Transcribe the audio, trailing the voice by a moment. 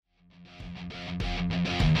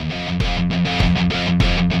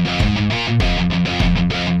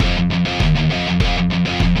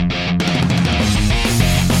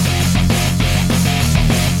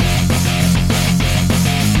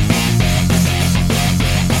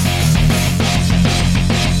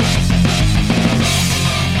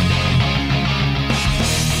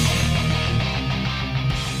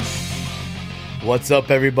What's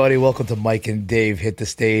up, everybody? Welcome to Mike and Dave Hit the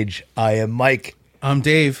Stage. I am Mike. I'm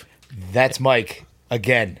Dave. That's Mike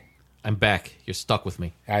again. I'm back. You're stuck with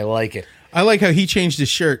me. I like it. I like how he changed his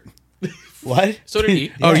shirt. What? So did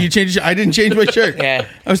he. Oh, you changed I didn't change my shirt. Yeah.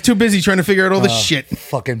 I was too busy trying to figure out all this shit.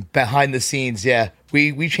 Fucking behind the scenes, yeah.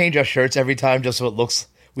 We change our shirts every time just so it looks...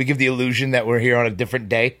 We give the illusion that we're here on a different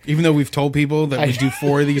day. Even though we've told people that we do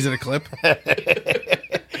 4 of these at a clip.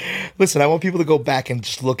 Listen, I want people to go back and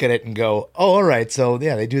just look at it and go, oh, all right, so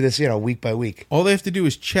yeah, they do this, week by week. All they have to do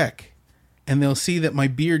is check, and they'll see that my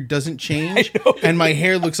beard doesn't change, and my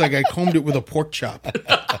hair looks like I combed it with a pork chop.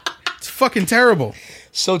 It's fucking terrible.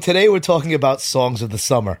 So today we're talking about songs of the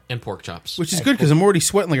summer. And pork chops. Which is good, because I'm already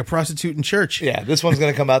sweating like a prostitute in church. Yeah, this one's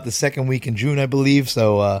going to come out the second week in June, I believe,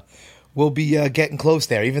 so we'll be getting close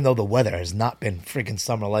there, even though the weather has not been freaking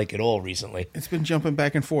summer-like at all recently. It's been jumping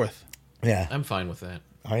back and forth. Yeah. I'm fine with that.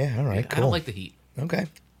 Oh, yeah, all right, cool. I don't like the heat. Okay.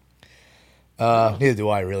 Neither do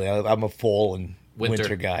I, really. I'm a fall and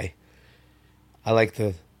winter guy. I like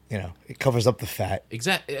the, it covers up the fat.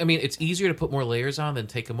 Exactly. I mean, it's easier to put more layers on than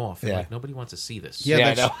take them off. And, Yeah. like, nobody wants to see this. Yeah,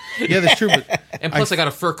 Yeah, I that's true. But And plus, I got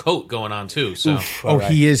a fur coat going on, too. So All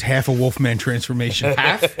right. he is half a Wolfman transformation.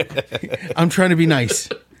 half. I'm trying to be nice.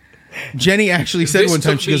 Jenny actually said This one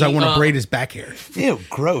time, took she goes, me, I want to braid his back hair. Ew,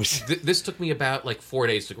 gross. This took me about, 4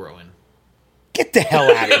 days to grow in. Get the hell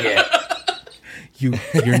out of here.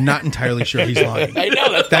 You're not entirely sure he's lying. I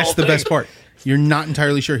know, That's the best part. You're not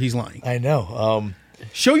entirely sure he's lying. I know.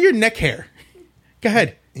 Show your neck hair. Go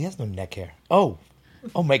ahead. He has no neck hair. Oh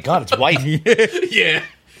my God, it's white. Yeah.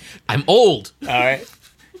 I'm old. All right.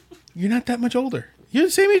 You're not that much older. You're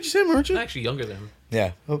the same age as him, aren't you? I'm actually younger than him.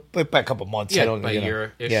 Yeah, by a couple months. Yeah, I don't, by a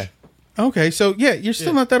year-ish. Yeah, Okay, so yeah, you're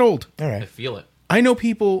still not that old. all I right. feel it. I know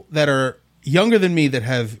people that are younger than me that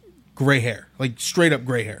have gray hair, like straight up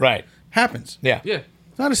gray hair. Right. Happens. Yeah. Yeah.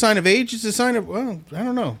 It's not a sign of age. It's a sign of, well, I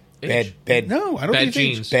don't know. Age. Bad. No, I don't Bad think it's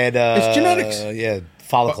age. genes. Bad. It's genetics. Yeah,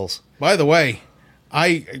 follicles. By the way,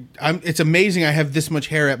 it's amazing I have this much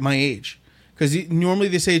hair at my age, because normally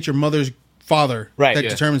they say it's your mother's father Right, that yeah.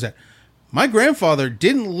 determines that. My grandfather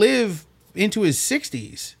didn't live into his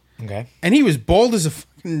 60s, Okay. and he was bald as a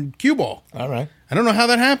fucking cue ball. All right. I don't know how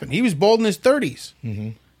that happened. He was bald in his 30s. Mm-hmm.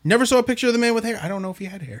 Never saw a picture of the man with hair. I don't know if he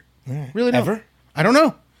had hair. right. Really don't. Ever? I don't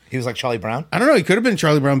know. He was like Charlie Brown. I don't know. He could have been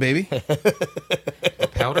Charlie Brown, baby.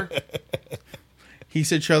 Powder? He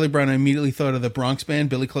said Charlie Brown. I immediately thought of the Bronx band,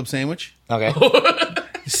 Billy Club Sandwich. Okay. The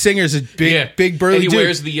singer's a big burly And he dude.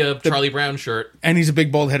 wears the Charlie Brown shirt. And he's a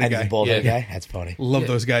big bald-headed And guy. the bald headed Yeah. guy. That's funny. Love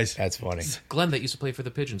those guys. That's funny. Glenn that used to play for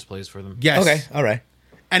the Pigeons plays for them. Yes. Okay. All right.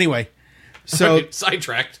 Anyway, so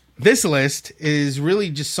Sidetracked. this list is really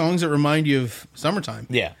just songs that remind you of summertime.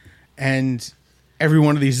 Yeah. And every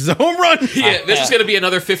one of these is a home run. Yeah, this is going to be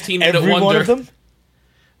another 15-minute Every wonder. one of them.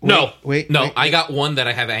 No. Wait, No, wait, I wait. got one that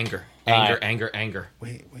I have anger. Anger.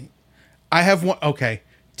 Wait. I have one. Okay,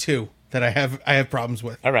 2 that I have problems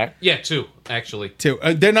with. All right. Yeah, 2, actually. 2.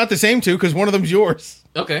 They're not the same 2 because one of them's yours.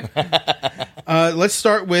 Okay. Let's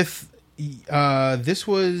start with this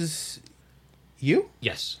was you.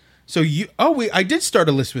 Yes. So you. Oh wait, I did start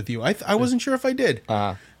a list with you. I wasn't sure if I did.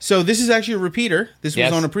 So this is actually a repeater. This was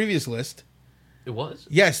Yes. on a previous list. It was?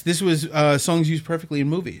 Yes, this was songs used perfectly in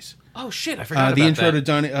movies. Oh, shit, I forgot The about intro that. to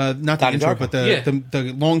Donnie, not the Donnie intro, Darko. but Yeah.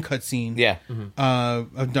 the long cut scene. Yeah.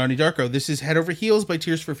 Of Donnie Darko. This is Head Over Heels by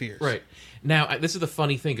Tears for Fears. Right. Now, this is the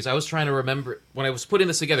funny thing, because I was trying to remember, when I was putting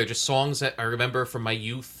this together, just songs that I remember from my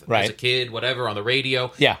youth, Right. as a kid, whatever, on the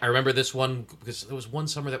radio. Yeah. I remember this one, because there was one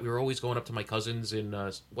summer that we were always going up to my cousin's in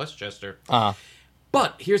Westchester. Uh-huh.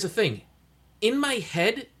 But here's the thing. In my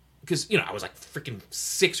head, because, I was like freaking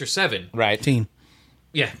 6 or 7. Right. Teen.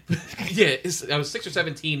 Yeah. Yeah, I was 6 or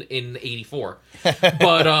 17 in 84.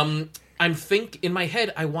 But in my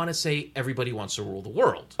head, I want to say Everybody Wants to Rule the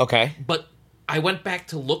World. Okay. But I went back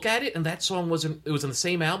to look at it, and that song it was on the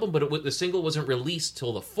same album, but the single wasn't released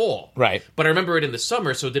till the fall. Right. But I remember it in the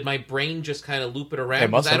summer, so did my brain just kind of loop it around? It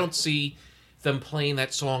must Because I have. don't see them playing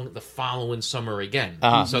that song the following summer again.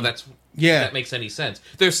 Uh-huh. So that makes any sense.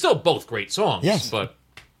 They're still both great songs. Yes. But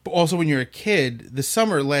But also, when you're a kid, the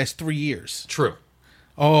summer lasts 3 years. true.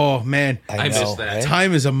 Oh man, I missed that. right?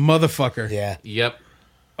 time is a motherfucker. Yeah. Yep.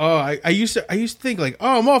 Oh, I used to think like,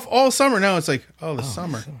 oh, I'm off all summer. Now it's like, oh, the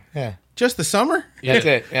summer, Yeah. just the summer. That's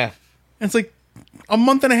it. Yeah. And it's like a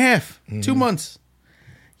month and a half, 2 months.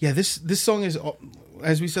 Yeah, this song is,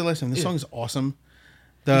 as we said last time, this song is awesome.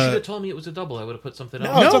 You should have told me it was a double. I would have put something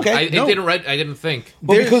else. No, it's okay. I No. didn't think.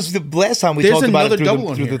 Well, There's- because the last time we there's talked about it another double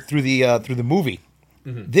on here. through the movie.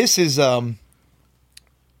 This is the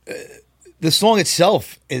song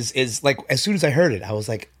itself is like, as soon as I heard it, I was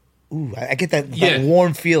like, ooh, I get that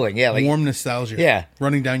warm feeling. Yeah, like warm nostalgia. Yeah.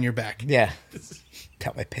 Running down your back. Yeah.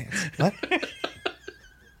 Tap my pants. What?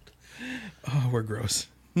 Oh, we're gross.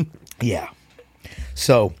 Yeah.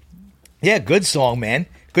 So, yeah, good song, man.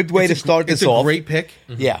 Good way to start this off. It's a great pick.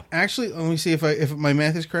 Yeah. Actually, let me see if my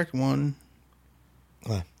math is correct. One.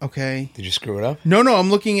 Okay. Did you screw it up? No, I'm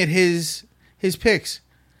looking at his picks.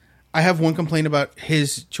 I have one complaint about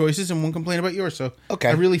his choices and one complaint about yours. So okay.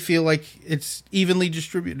 I really feel like it's evenly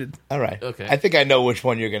distributed. All right. Okay. I think I know which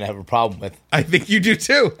one you're going to have a problem with. I think you do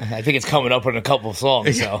too. I think it's coming up in a couple of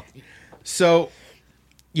songs. So,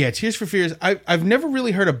 yeah, Tears for Fears. I've never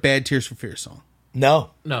really heard a bad Tears for Fears song.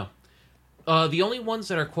 No. The only ones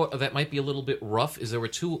that are that might be a little bit rough is there were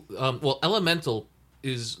two. Elemental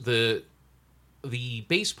is the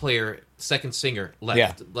bass player, second singer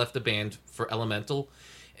left the band for Elemental.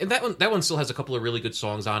 And that one still has a couple of really good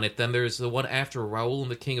songs on it. Then there's the one after Raul and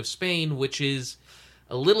the King of Spain, which is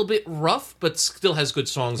a little bit rough, but still has good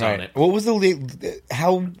songs on it. What was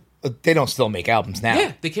how they don't still make albums now?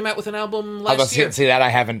 Yeah, they came out with an album last year. See that I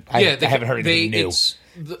haven't heard anything new.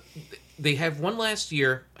 They have one last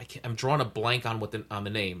year. I'm drawing a blank on the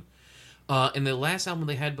name. And the last album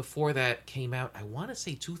they had before that came out, I want to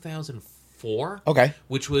say 2004. Okay.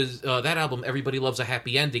 Which was that album, Everybody Loves a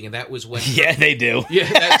Happy Ending, and that was when... Yeah, they do.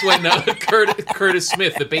 Yeah, that's when Curtis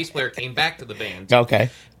Smith, the bass player, came back to the band. Okay.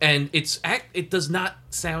 And it does not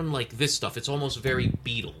sound like this stuff. It's almost very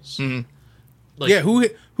Beatles. Mm-hmm. Yeah,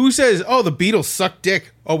 who says, oh, the Beatles suck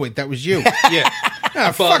dick? Oh, wait, that was you. Yeah.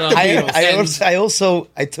 Fuck the Beatles.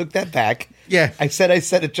 I took that back. Yeah. I said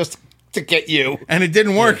it just to get you. And it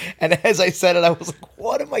didn't work. Yeah. And as I said it, I was like,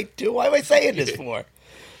 what am I doing? Why am I saying this for?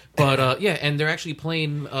 But, and they're actually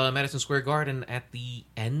playing Madison Square Garden at the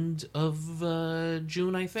end of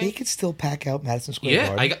June, I think. They could still pack out Madison Square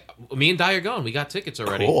Garden. Yeah, me and Di are going. We got tickets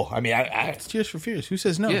already. Cool. I mean, It's Tears for Fears. Who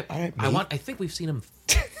says no? Yeah, all right, I think we've seen them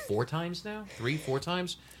 4 times now. 4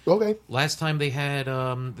 times. Okay. Last time they had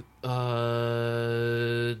Daryl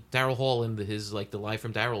Hall in his the Live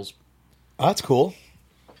from Daryl's. Oh, that's cool.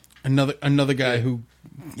 Another guy who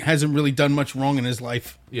hasn't really done much wrong in his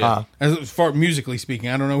life. Yeah. As far musically speaking,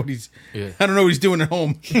 I don't know what he's doing at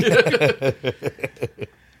home.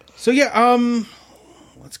 So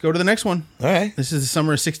let's go to the next one. All right. This is The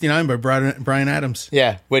Summer of '69 by Bryan Adams.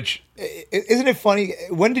 Yeah, which isn't it funny?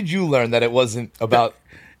 When did you learn that it wasn't about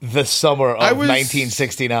the summer of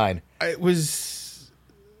 1969? It was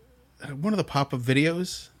one of the pop-up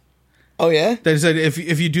videos. Oh yeah, that said if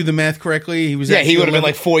you do the math correctly, he was he would have been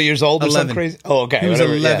like 4 years old or 11. something crazy. Oh okay, he was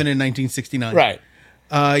 11 in 1969. Right.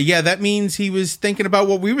 That means he was thinking about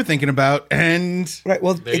what we were thinking about, and right.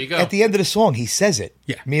 Well, there you go. At the end of the song, he says it.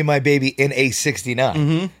 Yeah, me and my baby in a '69.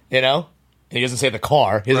 Mm-hmm. You know, and he doesn't say the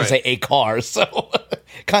car. He doesn't say a car. So,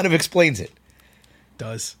 kind of explains it.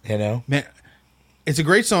 Does man? It's a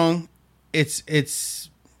great song. It's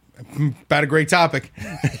about a great topic.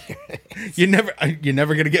 You're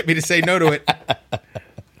never gonna get me to say no to it.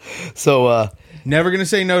 So never gonna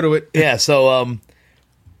say no to it. Yeah. So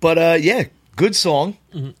good song.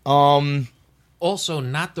 Mm-hmm. Also,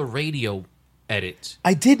 not the radio edit.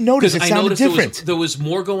 I did notice it sounded different. There was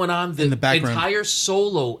more going on. In the background. Entire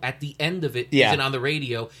solo at the end of it isn't on the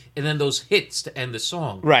radio, and then those hits to end the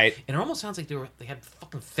song. Right. And it almost sounds like they had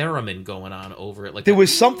fucking theremin going on over it. Like there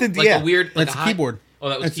was something. Like a weird. Like that's a keyboard. Oh,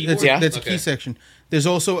 that was keyboard. That's a key section. There's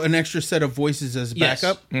also an extra set of voices as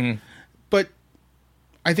backup. Mm-hmm. But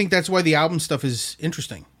I think that's why the album stuff is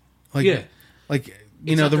interesting. The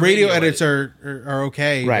radio edits are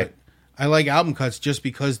okay. Right. But I like album cuts just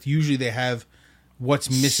because usually they have what's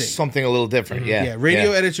missing. Something a little different. Mm-hmm. Yeah.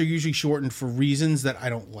 Radio edits are usually shortened for reasons that I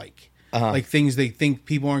don't like. Like things they think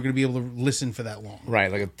people aren't going to be able to listen for that long.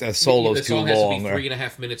 Right, like a solo's too long. The song has to be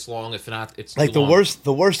 3.5 minutes long. If not, it's like too the long.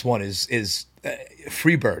 The worst one is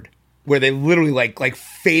Freebird, where they literally like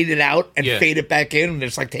fade it out and fade it back in, and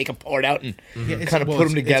just like take a part out and kind of put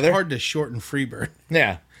them together. It's hard to shorten Freebird.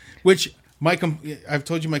 Yeah, which I've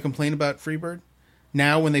told you my complaint about Freebird.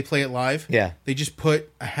 Now when they play it live, they just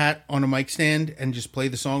put a hat on a mic stand and just play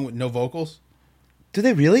the song with no vocals. Do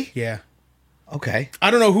they really? Yeah. Okay.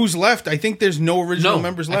 I don't know who's left. I think there's no original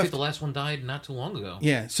members left. I think the last one died not too long ago.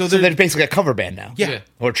 Yeah. So they're basically a cover band now. Yeah.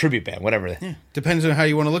 Or a tribute band, whatever. Yeah. Depends on how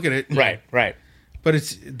you want to look at it. Right.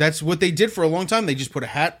 But that's what they did for a long time. They just put a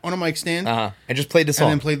hat on a mic stand and just played the song.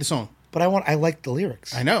 And then played the song. But I like the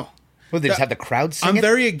lyrics. I know. Well, they just have the crowd sing I'm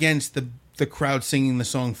very against the crowd singing the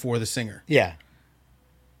song for the singer. Yeah.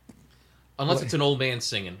 Unless it's an old man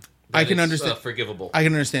singing. I can understand. Forgivable. I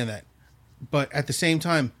can understand that. But at the same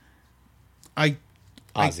time, Ozzy.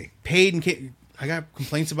 I paid and I got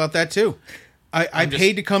complaints about that too. I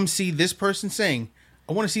paid to come see this person sing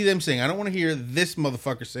I want to see them sing. I don't want to hear this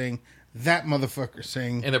motherfucker sing, that motherfucker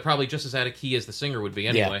sing. And they're probably just as out of key as the singer would be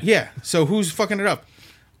anyway. Yeah. So who's fucking it up?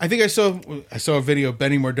 I think I saw a video of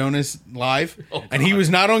Benny Mardones live, and he was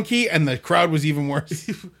not on key, and the crowd was even worse.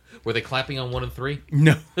 Were they clapping on 1 and 3?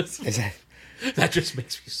 No. That just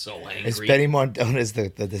makes me so angry. Is Benny Mardones the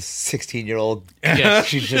 16-year-old? Yeah.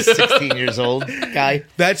 She's just 16 years old guy.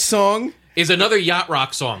 That song is another yacht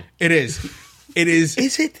rock song. It is. It is.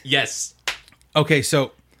 Is it? Yes. Okay,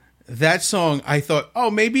 so that song, I thought,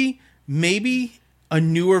 maybe a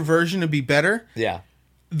newer version would be better. Yeah.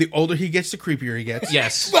 The older he gets, the creepier he gets.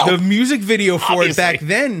 Yes. Well, the music video for it back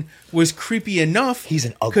then was creepy enough. He's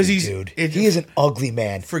an ugly dude. He is an ugly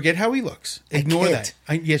man. Forget how he looks. Ignore that.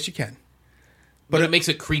 Yes, you can. But it makes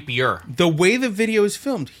it creepier. The way the video is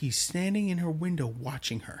filmed, he's standing in her window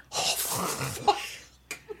watching her.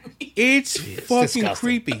 It's fucking disgusting.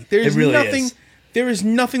 Creepy. There's really nothing. There is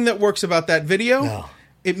nothing that works about that video. No.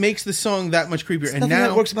 It makes the song that much creepier. There's nothing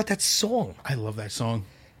that works about that song. I love that song.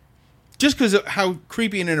 Just because of how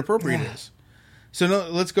creepy and inappropriate it is. So no,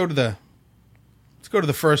 let's go to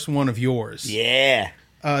the first one of yours. Yeah.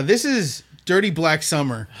 This is "Dirty Black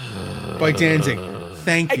Summer" by Danzig.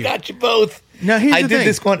 Thank you. I got you both. Now here's the thing. I did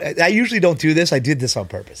this one. I usually don't do this. I did this on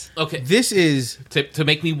purpose. Okay. This is to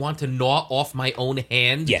make me want to gnaw off my own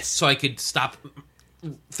hand. Yes. So I could stop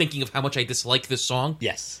thinking of how much I dislike this song.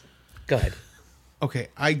 Yes. Go ahead. Okay.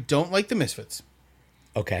 I don't like the Misfits.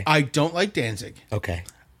 Okay. I don't like Danzig. Okay.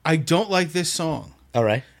 I don't like this song. All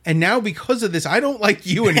right. And now because of this, I don't like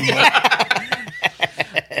you anymore.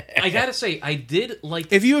 I gotta say, I did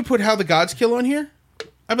like... If you had put "How the Gods Kill" on here,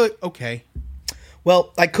 I'd be like, okay.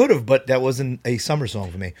 Well, I could have, but that wasn't a summer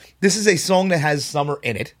song for me. This is a song that has summer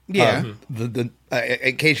in it. Yeah.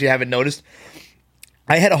 In case you haven't noticed,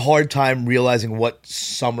 I had a hard time realizing what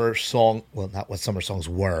summer song... Well, not what summer songs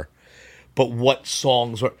were, but what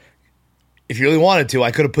songs were... If you really wanted to,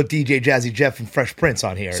 I could have put DJ Jazzy Jeff and Fresh Prince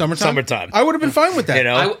on here. Summertime. I would have been fine with that. You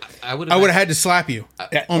know? I would have had to slap you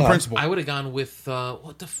on principle. I would have gone with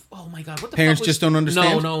what the? Oh my god! What the? Parents fuck was, just don't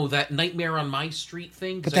understand. No, that Nightmare on My Street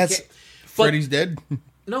thing. But that's Freddie's dead.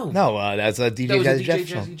 No, that's a DJ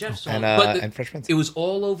Jazzy Jeff song. And Fresh Prince. It was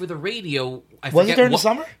all over the radio. Was it during the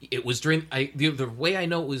summer? It was during. The way I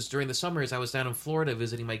know it was during the summer is I was down in Florida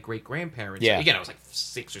visiting my great grandparents. Yeah. Again, I was like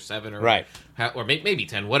 6 or 7 or right, or maybe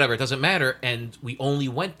 10, whatever. It doesn't matter. And we only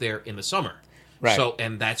went there in the summer. Right. So,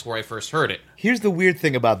 and that's where I first heard it. Here's the weird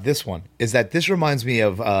thing about this one is that this reminds me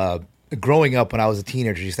of growing up when I was a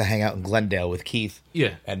teenager. I used to hang out in Glendale with Keith.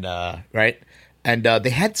 Yeah. And right, and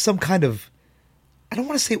they had some kind of. I don't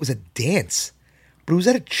want to say it was a dance, but it was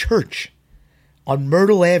at a church on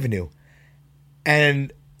Myrtle Avenue.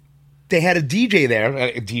 And they had a DJ there.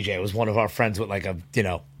 A DJ was one of our friends with like a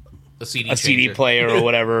CD player or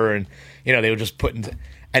whatever. And, they were just putting...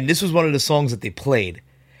 And this was one of the songs that they played.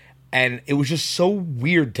 And it was just so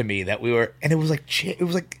weird to me that we were... And it was like... It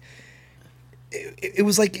was like... It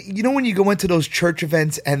was like... when you go into those church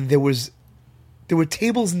events and there were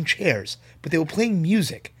tables and chairs, but they were playing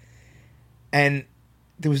music. And...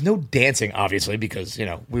 There was no dancing, obviously, because,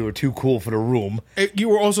 we were too cool for the room. You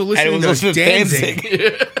were also listening to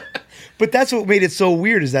Danzig. But that's what made it so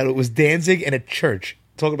weird, is that it was Danzig and a church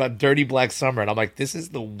talking about Dirty Black Summer. And I'm like, this is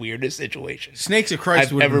the weirdest situation Snakes of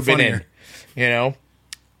Christ I've ever been in.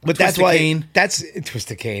 But that's why...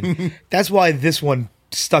 Twist of Cane. That's why this one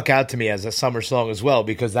stuck out to me as a summer song as well,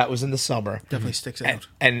 because that was in the summer. Definitely sticks out.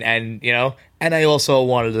 And and I also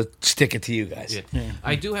wanted to stick it to you guys. Yeah.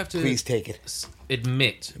 I do have to... Please take it.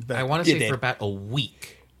 Admit, I want to say for about a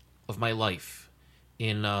week of my life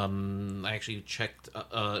in I actually checked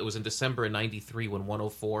it was in December of 93 when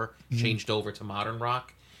 104 changed over to modern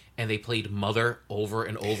rock and they played Mother over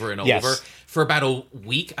and over and over for about a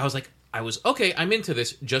week. I was okay, I'm into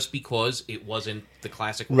this just because it wasn't the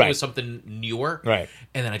classic. It was something newer, right?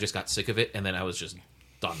 And then I just got sick of it and then I was just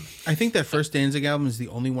done. I think that first Danzig album is the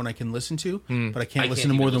only one I can listen to, but I can't listen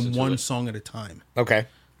to more than one song at a time. Okay.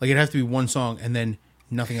 Like, it has to be one song and then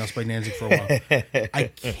nothing else by Danzig for a while. I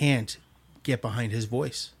can't get behind his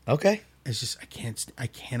voice. Okay. It's just, I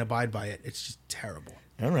can't abide by it. It's just terrible.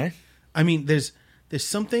 All right. I mean, there's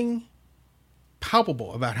something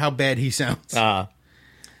palpable about how bad he sounds.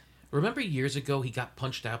 Remember years ago he got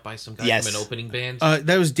punched out by some guy from an opening band?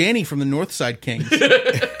 That was Danny from the Northside Kings.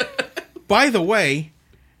 By the way,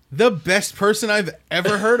 the best person I've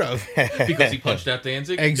ever heard of. Because he punched out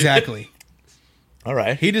Danzig? Exactly. All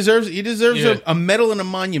right. He deserves a medal and a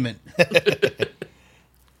monument.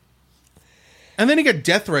 And then he got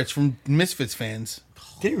death threats from Misfits fans.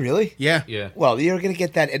 Did he really? Yeah. Yeah. Well, you're going to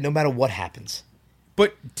get that no matter what happens.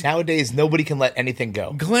 But nowadays, nobody can let anything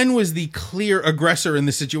go. Glenn was the clear aggressor in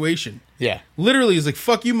the situation. Yeah. Literally, he's like,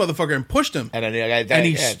 fuck you, motherfucker, and pushed him. And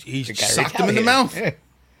he socked him in the mouth.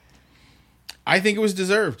 I think it was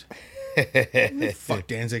deserved. Fuck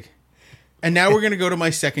Danzig. And now we're going to go to my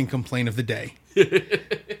second complaint of the day.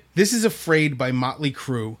 This is Afraid by Motley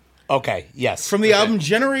Crue. Okay, yes. From the album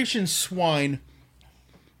Generation Swine.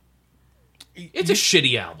 It's a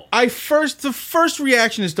shitty album. The first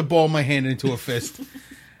reaction is to ball my hand into a fist.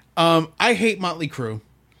 I hate Motley Crue.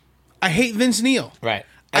 I hate Vince Neil. Right.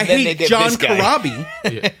 I hate John Corabi.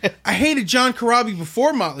 Yeah. I hated John Corabi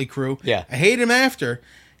before Motley Crue. Yeah. I hate him after.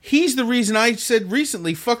 He's the reason I said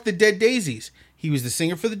recently, fuck the Dead Daisies. He was the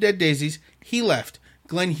singer for the Dead Daisies. He left.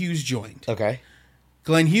 Glenn Hughes joined. Okay.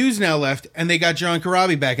 Glenn Hughes now left, and they got John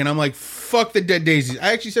Corabi back, and I'm like, fuck the Dead Daisies.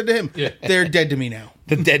 I actually said to him, they're dead to me now.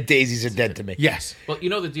 The Dead Daisies are dead to me. Yes. Well, you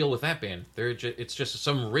know the deal with that band. It's just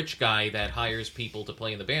some rich guy that hires people to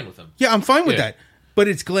play in the band with him. Yeah, I'm fine with that. But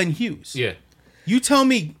it's Glenn Hughes. Yeah. You tell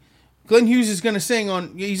me Glenn Hughes is going to sing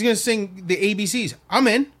he's going to sing the ABCs. I'm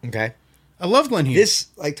in. Okay. I love Glenn Hughes.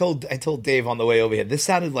 I told Dave on the way over here, this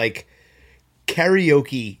sounded like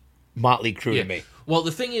karaoke Motley Crue to me. Well,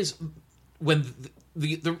 the thing is, when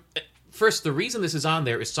the first, the reason this is on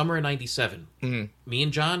there is summer of '97. Mm-hmm. Me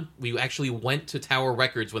and John, we actually went to Tower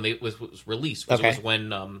Records when it was released. It was when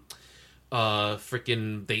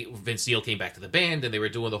Vince Neil came back to the band and they were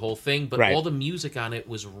doing the whole thing. But all the music on it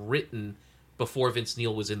was written before Vince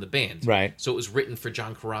Neil was in the band. Right. So it was written for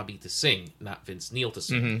John Corabi to sing, not Vince Neil to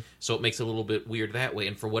sing. Mm-hmm. So it makes it a little bit weird that way.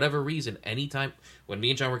 And for whatever reason, anytime when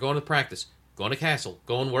me and John were going to practice, going to Castle,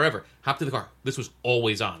 going wherever, hopped in the car, this was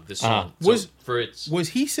always on, this song. Was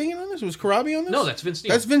he singing on this? Was Corabi on this? No, that's Vince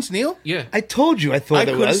Neil. That's Vince Neil? Yeah. I told you I thought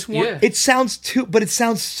it was. Yeah. It sounds but it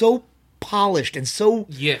sounds so polished and so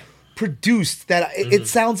produced that it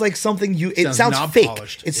sounds like something it sounds fake.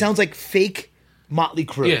 Polished. It sounds like fake Motley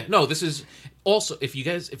Crue. Yeah, no, this is also, if you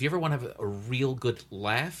ever want to have a real good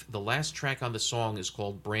laugh, the last track on the song is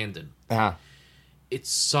called Brandon. Uh-huh.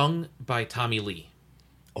 It's sung by Tommy Lee.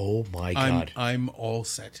 Oh my God. I'm all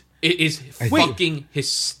set. It is fucking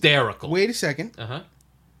hysterical. Wait a second. Uh-huh.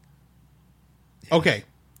 Okay.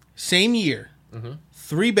 Same year. Mm-hmm.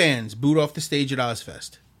 3 bands booed off the stage at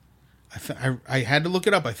Ozfest. I had to look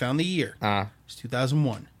it up. I found the year. It's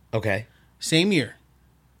 2001. Okay. Same year.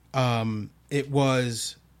 It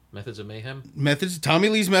was Methods of Mayhem? Tommy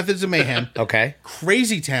Lee's Methods of Mayhem. Okay.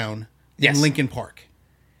 Crazy Town in Linkin Park.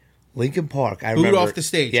 Linkin Park. I booed remember. Off the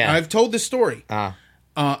stage. Yeah. I've told this story.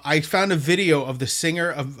 I found a video of the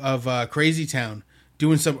singer of Crazy Town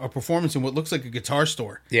doing a performance in what looks like a guitar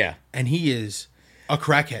store. Yeah. And he is a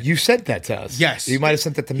crackhead. You sent that to us. Yes. You might have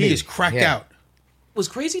sent that to me. He is cracked out. Was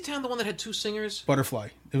Crazy Town the one that had 2 singers? Butterfly.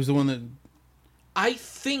 It was the one that... I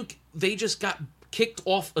think they just got kicked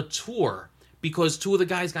off a tour because 2 of the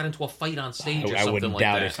guys got into a fight on stage or something like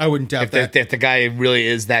that. I wouldn't doubt that. If the guy really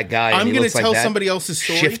is that guy. I'm going to tell somebody else's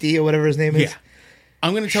story. Shifty or whatever his name is. Yeah.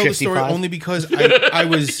 I'm going to tell the story only because I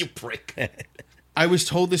was... You prick. I was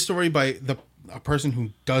told this story by a person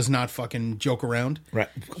who does not fucking joke around. Right.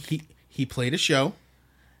 He played a show.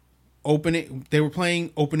 They were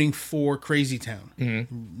playing opening for Crazy Town.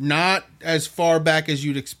 Mm-hmm. Not as far back as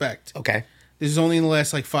you'd expect. Okay. This is only in the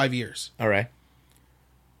last 5 years. All right.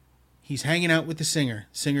 He's hanging out with the singer.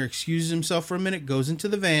 Singer excuses himself for a minute, goes into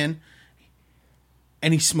the van,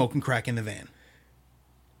 and he's smoking crack in the van.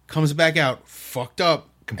 Comes back out, fucked up.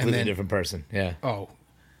 Completely different person. Yeah. Oh,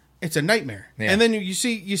 it's a nightmare. Yeah. And then you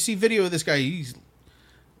see video of this guy. He's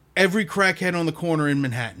every crackhead on the corner in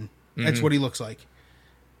Manhattan. Mm-hmm. That's what he looks like.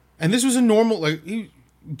 And this was a normal,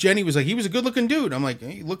 Jenny was like, he was a good looking dude. I'm like,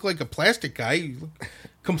 he looked like a plastic guy. He looked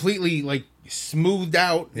completely smoothed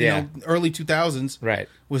out, you know, early 2000s. Right.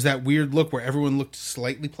 Was that weird look where everyone looked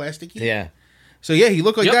slightly plasticky. Yeah. So yeah, he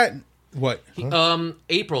looked like that. What?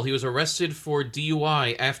 April, he was arrested for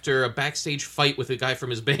DUI after a backstage fight with a guy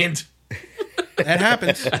from his band. That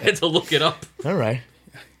happens. I had to look it up. All right.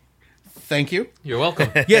 Thank you. You're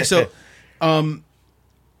welcome. Yeah, so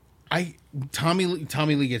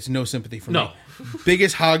Tommy Lee gets no sympathy from me.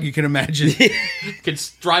 Biggest hog you can imagine. Can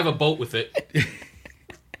drive a boat with it.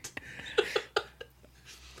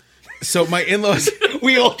 So my in-laws,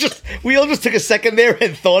 we all just took a second there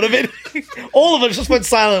and thought of it. All of us just went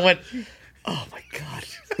silent and went, oh my God,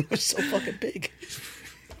 it was so fucking big.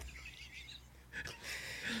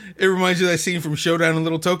 It reminds you of that scene from Showdown in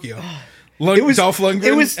Little Tokyo. Dolph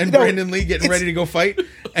Lundgren and Brandon Lee getting ready to go fight.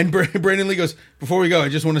 And Brandon Lee goes, before we go, I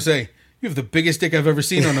just want to say, you have the biggest dick I've ever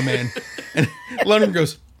seen on a man. And Lundgren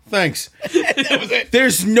goes, Thanks. That was it.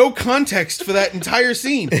 There's no context for that entire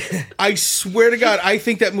scene. I swear to God, I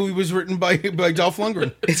think that movie was written by Dolph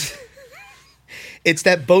Lundgren. It's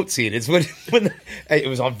that boat scene. It's when it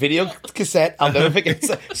was on video cassette. I'll never forget.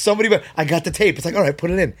 Somebody went, I got the tape. It's like, all right,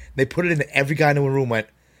 put it in. They put it in. Every guy in the room went,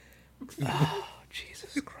 oh,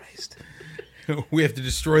 Jesus Christ. We have to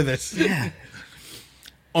destroy this. Yeah.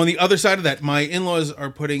 On the other side of that, my in-laws are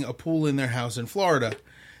putting a pool in their house in Florida.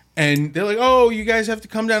 And they're like, oh, you guys have to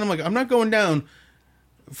come down. I'm like, I'm not going down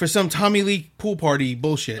for some Tommy Lee pool party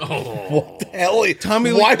bullshit. Oh, What the hell?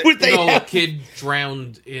 Tommy Why Lee- would they no, a have... kid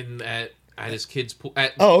drowned at his kid's pool.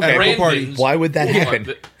 At Oh, okay. Pool party. Brandon's Why would that pool happen?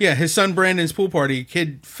 party. Yeah, his son Brandon's pool party, a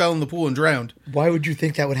kid fell in the pool and drowned. Why would you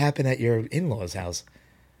think that would happen at your in-laws' house?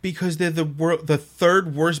 Because they're the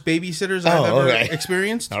third worst babysitters I've Oh, ever okay.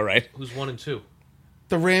 experienced. All right. Who's 1 and 2?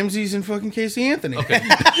 The Ramseys and fucking Casey Anthony. Okay.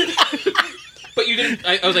 But you didn't.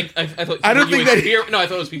 I was like, I thought. I don't think that- No, I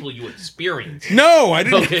thought it was people you experienced. No, I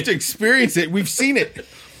didn't Okay. have to experience it. We've seen it.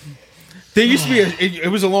 There used to be it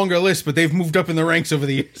was a longer list, but they've moved up in the ranks over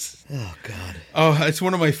the years. Oh, God. Oh, it's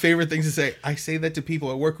one of my favorite things to say. I say that to people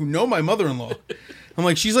at work who know my mother-in-law. I'm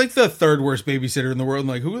like, she's like the third worst babysitter in the world. I'm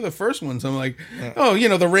like, who are the first ones? I'm like, oh,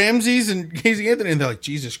 the Ramseys and Casey Anthony. And they're like,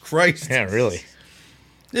 Jesus Christ. Yeah, really.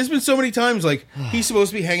 There's been so many times like he's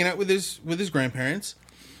supposed to be hanging out with his grandparents,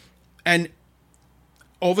 and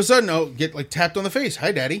all of a sudden I'll get like tapped on the face.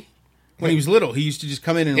 Hi, Daddy. When he was little, he used to just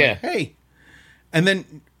come in and Yeah. like, hey. And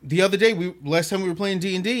then the other day, last time we were playing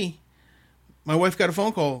D&D, my wife got a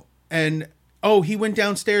phone call, and he went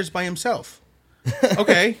downstairs by himself.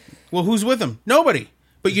 Okay, well, who's with him? Nobody.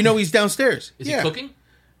 But he's downstairs. Is he cooking?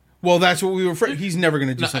 Well, that's what we were afraid. He's never going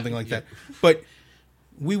to do No, something like that. But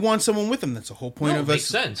we want someone with him. That's the whole point No, of makes us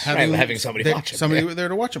sense. Having somebody watch him, Somebody yeah. there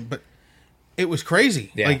to watch him. But it was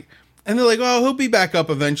crazy. Yeah. And they're like, oh, he'll be back up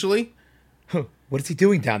eventually. What is he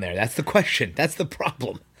doing down there? That's the question. That's the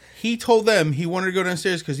problem. He told them he wanted to go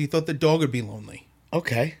downstairs because he thought the dog would be lonely.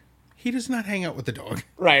 Okay. He does not hang out with the dog.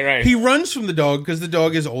 Right. He runs from the dog because the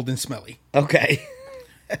dog is old and smelly. Okay.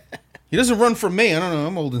 He doesn't run from me. I don't know.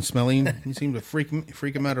 I'm old and smelly. He seemed to freak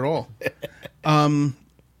him out at all.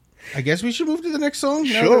 I guess we should move to the next song. now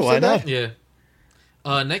Sure, that I've why said that.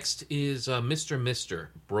 Yeah. Next is Mr.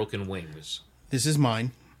 Broken Wings. This is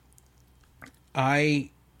mine. I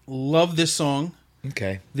love this song.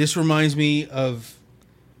 Okay. This reminds me of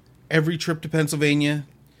every trip to Pennsylvania.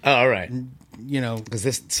 Oh, all right. Because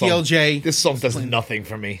this song, TLJ. This song does nothing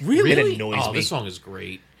for me. Really? It annoys Oh, me. this song is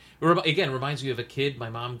great. Again, reminds me of a kid, my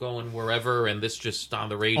mom going wherever, and this just on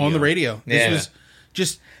the radio. On the radio. This Yeah. was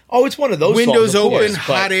just Oh, it's one of those windows songs, of open, course,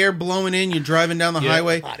 hot but air blowing in. You're driving down the Yeah.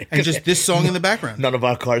 highway, and just this song in the background. None of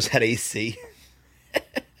our cars had AC.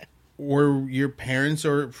 Or your parents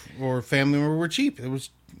or family member were cheap. It was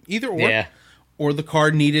either or. Yeah. Or the car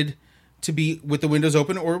needed to be with the windows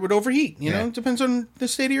open, or it would overheat. You know, Yeah. it depends on the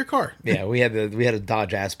state of your car. Yeah, we had a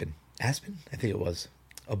Dodge Aspen. Aspen? I think it was.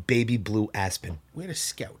 A baby blue Aspen. We had a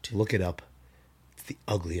Scout, Look it up. It's the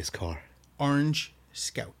ugliest car. orange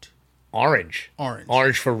Scout, Orange. Orange.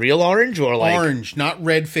 Orange for real orange or like orange, not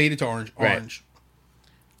red faded to orange. Right. Orange.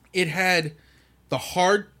 It had the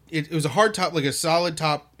hard. It was a hard top, like a solid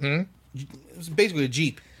top. It was basically a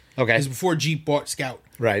Jeep. Okay. It was before Jeep bought Scout.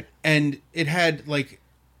 Right. And it had like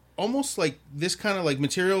almost like this kind of like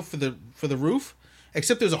material for the roof,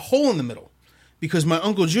 except there's a hole in the middle. Because my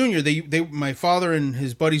Uncle Junior, my father and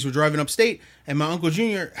his buddies were driving upstate, and my Uncle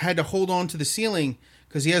Junior had to hold on to the ceiling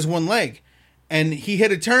because he has one leg, and he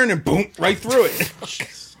hit a turn and boom, right through it.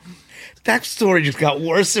 That story just got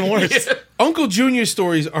worse and worse. Uncle Junior's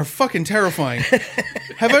stories are fucking terrifying.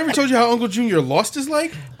 Have I ever told you how Uncle Junior lost his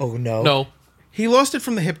leg? Oh no. No. He lost it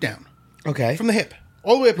from the hip down. Okay. From the hip.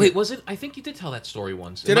 All the way up. Wait, was it? I think you did tell that story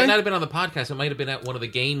once. Did it might I? not have been on the podcast. It might have been at one of the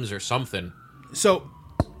games or something. So,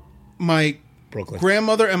 my Brooklyn.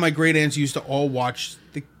 grandmother and my great aunts used to all watch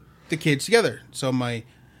the kids together. So my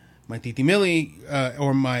Titi Millie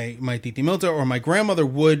or my Titi Milta or my grandmother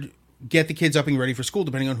would get the kids up and ready for school,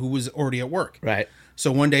 depending on who was already at work. Right.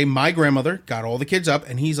 So one day, my grandmother got all the kids up,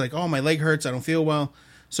 and he's like, "Oh, my leg hurts. I don't feel well."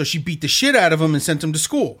 So she beat the shit out of him and sent him to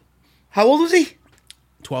school. How old was he?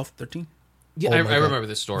 12, 13. Yeah, Oh I my God. remember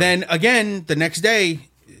this story. Then again, the next day,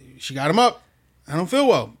 she got him up. I don't feel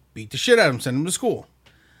well. Beat the shit out of him. Send him to school.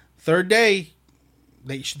 Third day,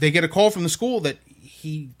 they get a call from the school that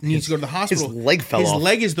he needs to go to the hospital. his leg fell His off.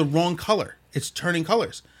 leg is the wrong color. It's turning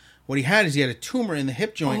colors. What he had is he had a tumor in the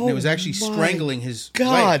hip joint, and it was actually Oh my strangling his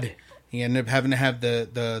God. leg. He ended up having to have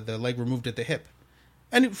the leg removed at the hip,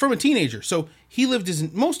 and from a teenager. So he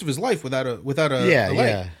lived most of his life without a Yeah, leg.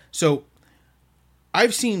 yeah. So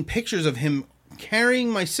I've seen pictures of him carrying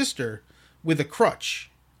my sister with a crutch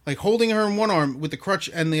like holding her in one arm with the crutch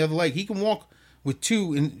and the other leg. He can walk with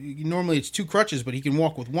two, and normally it's two crutches, but he can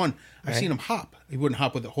walk with one. I've seen him hop. He wouldn't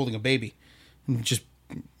hop with it holding a baby. And just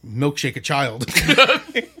milkshake a child.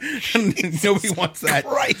 Nobody wants that.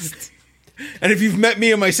 Christ. And if you've met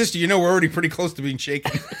me and my sister, you know we're already pretty close to being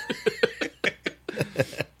shaken.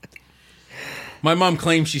 My mom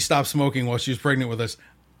claims she stopped smoking while she was pregnant with us.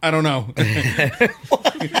 I don't know.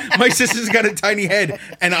 My sister's got a tiny head,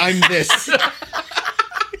 and I'm this.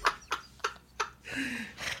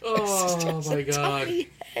 Oh my god.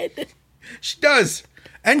 She does.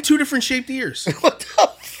 And two different shaped ears. What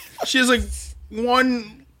the She has like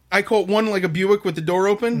one, I call it one like a Buick with the door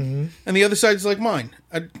open, and the other side is like mine.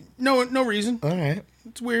 No reason. All right.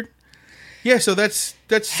 It's weird. Yeah, so that's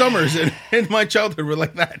summers in my childhood were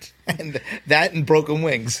like that. And that and broken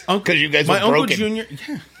wings. Because you guys were My Uncle broken. Junior,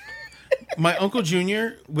 yeah. My Uncle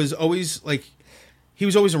Junior was always like, he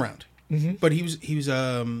was always around, but he was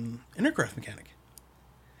an aircraft mechanic.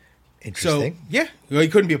 So Interesting. yeah, well, he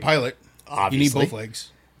couldn't be a pilot. Obviously. You need both legs.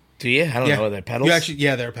 Do you? I don't Yeah, know. Are there pedals? You actually,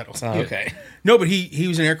 yeah, there are pedals. Oh, Yeah. okay. No, but he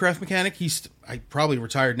was an aircraft mechanic. I probably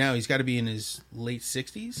retired now. He's got to be in his late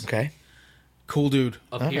 60s. Okay. Cool dude.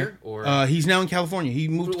 Up here or He's now in California. He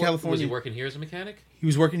moved to California. Was he working here as a mechanic? He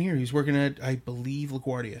was working here. He was working at, I believe,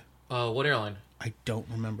 LaGuardia. What airline? I don't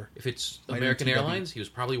remember. If it's Might have American been TWA. Airlines, he was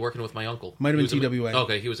probably working with my uncle. Might have He been was TWA.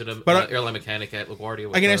 Okay, he was an But airline mechanic at LaGuardia.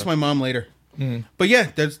 With, I can ask my mom later. But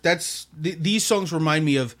yeah, these songs remind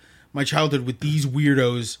me of my childhood with these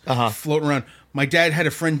weirdos floating around. My dad had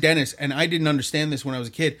a friend, Dennis, and I didn't understand this when I was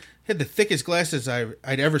a kid. He had the thickest glasses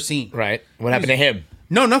I'd ever seen. Right. What happened to him?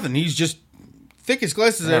 No, nothing. He's just thickest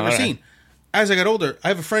glasses I've ever all right. seen. As I got older, I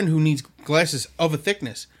have a friend who needs glasses of a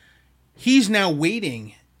thickness. He's now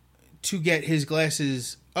waiting to get his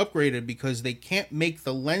glasses upgraded because they can't make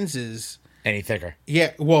the lenses. Any thicker?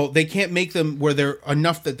 Yeah, well, they can't make them where they're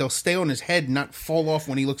enough that they'll stay on his head and not fall off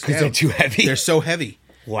when he looks down. Because they're too heavy? They're so heavy.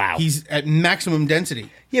 Wow. He's at maximum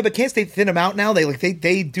density. Yeah, but can't they thin them out now?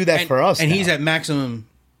 They do that for us. And now. he's at maximum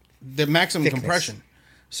Thickness. compression.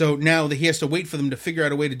 So now that he has to wait for them to figure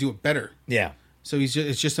out a way to do it better. Yeah. So it's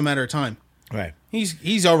just a matter of time. Right.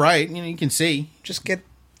 He's all right. You know, you can see. Just get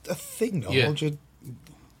a thing to Yeah. hold your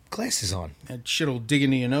glasses on. That shit'll dig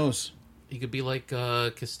into your nose. He could be like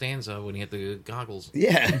Costanza when he had the goggles.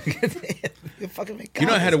 Yeah. You fucking make You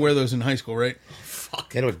know I had to goggles. wear those in high school, right? You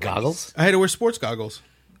had to wear goggles I had to wear sports goggles.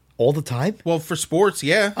 all the time? Well, for sports,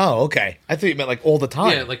 yeah. Oh, okay. I thought you meant like all the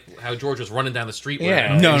time. Yeah, like how George was running down the street. Yeah.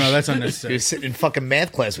 wearing them. No, that's You're unnecessary. sitting in fucking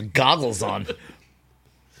math class with goggles on.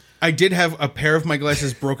 I did have a pair of my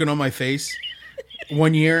glasses broken on my face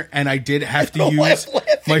one year, and I did have to know why use I'm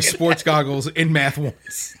laughing my at sports goggles in math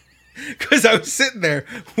once. Because I was sitting there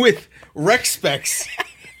with Rec Specs,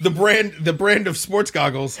 the brand of sports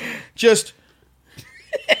goggles, just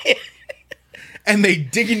and they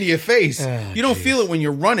dig into your face. You don't feel it when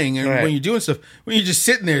you're running and Right. when you're doing stuff. When you're just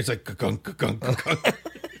sitting there, it's like ka-gunk, ka-gunk, ka-gunk.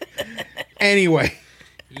 Anyway,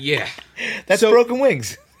 Yeah. That's So- Broken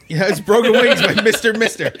Wings. yeah, it's Broken Wings by Mr.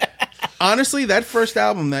 Mister. Honestly, that first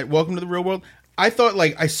album, that Welcome to the Real World, I thought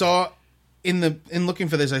like I saw in looking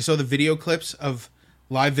for this, I saw the video clips of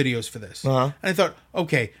live videos for this, and I thought,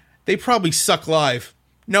 okay, they probably suck live.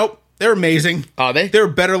 Nope, they're amazing. Are they? They're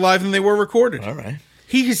better live than they were recorded. All right.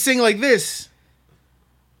 He could sing like this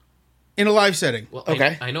in a live setting, Well,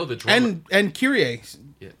 Okay. I know the drummer. and Kyrie.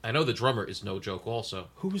 Yeah, I know the drummer is no joke. Also,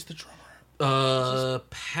 Who was the drummer?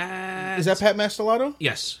 Pat. Is that Pat Mastelotto?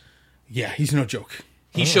 Yes. Yeah, he's no joke.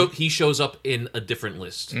 He shows up in a different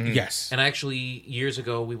list. Yes, And actually, years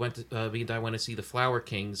ago, we went to me and Di went to see the Flower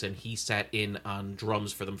Kings, and he sat in on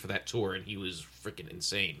drums for them for that tour, and he was freaking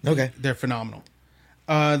insane. Okay. they're phenomenal.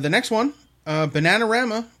 The next one,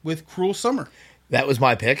 Bananarama with Cruel Summer. That was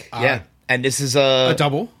my pick. Yeah. And this is a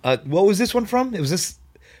double. What was this one from? Was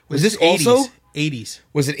this also 80s?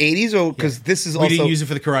 was it 80s or because this is We also didn't use it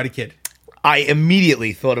for the Karate Kid. I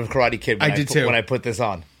immediately thought of Karate Kid when I did put, too. when I put this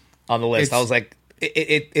on the list. It's- I was like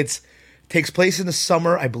it's takes place in the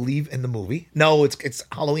summer, I believe, in the movie. No, it's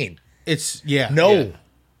Halloween. It's No. Yeah.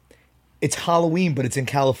 It's Halloween, but it's in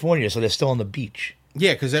California, so they're still on the beach.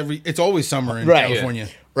 because it's always summer in Right. California.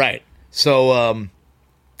 Right. So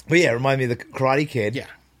but yeah, it reminded me of the Karate Kid. Yeah.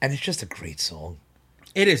 And it's just a great song.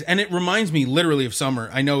 It is, and it reminds me literally of summer.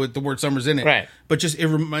 I know the word summer's in it, Right. But just it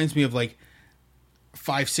reminds me of like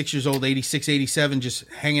 5-6 years old, 86, 87, just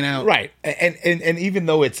hanging out. Right. And even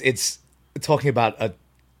though it's talking about a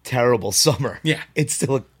terrible summer, Yeah. it's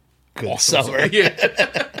still a good Awesome summer. Yeah,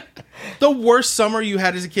 The worst summer you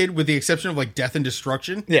had as a kid, with the exception of like death and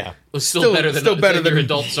destruction. Yeah. was still better than better your than-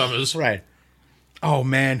 adult summers. Right. Oh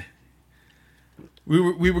man,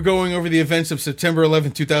 We were going over the events of September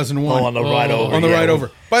 11th, 2001. Oh, on the ride over. On the yeah. ride over.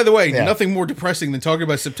 By the way, Yeah. nothing more depressing than talking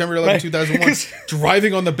about September 11th, Right. 2001,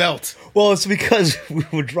 driving on the belt. Well, it's because we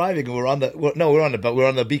were driving and we were on the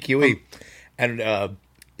BQE, and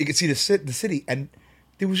you could see the city, and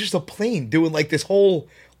there was just a plane doing like this whole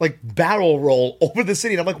like barrel roll over the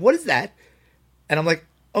city, and I'm like, what is that? And I'm like,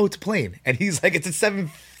 oh, it's a plane, and he's like, it's a 7.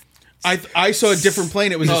 I saw a different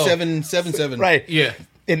plane. It was a 777. Right. Yeah.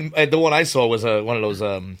 And the one I saw was one of those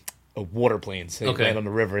water planes. They Okay. land on the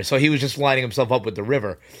river. So he was just lining himself up with the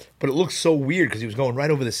river. But it looked so weird because he was going right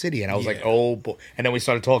over the city. And I was like, oh, boy. And then we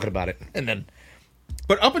started talking about it. And then,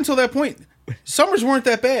 But up until that point, summers weren't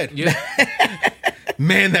that bad. Yeah.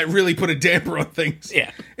 Man, that really put a damper on things.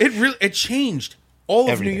 Yeah. It changed all of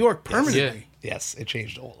Everything. New York Yeah. permanently. yes, it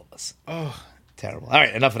changed all of us. Oh, terrible. All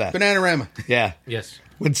right, enough of that. Bananarama. Yeah. Yes.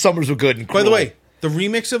 When summers were good and By the cruel. way, the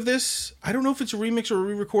remix of this, I don't know if it's a remix or a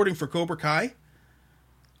re-recording for Cobra Kai.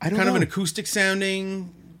 I don't Kind know. of an acoustic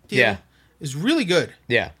sounding deal. Yeah. Is really good.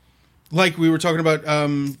 Yeah. Like we were talking about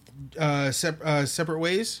Separate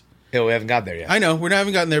Ways. Yeah, we haven't got there yet. I know, we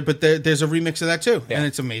haven't gotten there, but there's a remix of that too. Yeah. And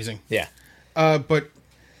it's amazing. yeah. But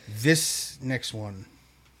this next one,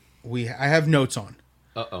 I have notes on.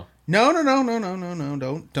 Uh-oh. No,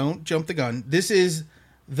 don't jump the gun. This is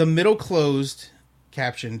the middle closed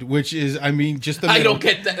captioned, which is, I mean, just the middle. I don't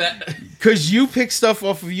get that. Because you pick stuff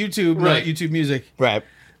off of YouTube, not Right. YouTube Music. Right.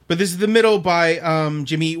 But this is the middle by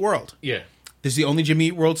Jimmy Eat World. Yeah. This is the only Jimmy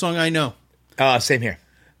Eat World song I know. Same here.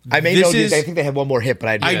 I may This know. is- I think they had one more hit,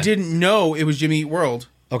 but I didn't know it was Jimmy Eat World.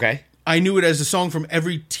 Okay. I knew it as a song from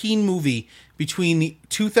every teen movie between the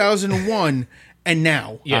 2001 and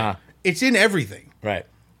now. Yeah. Uh-huh. It's in everything. Right.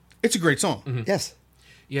 It's a great song. Mm-hmm. Yes.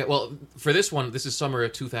 Yeah, well, for this one, this is summer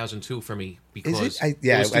of 2002 for me because it?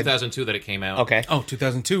 it was 2002 that it came out. Okay. Oh,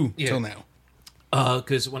 2002 Yeah. till now.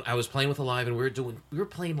 Because when I was playing with Alive and we were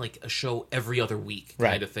playing like a show every other week kind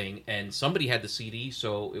Right. of thing, and somebody had the CD,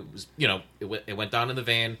 so it was it went down in the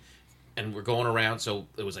van, and we're going around. So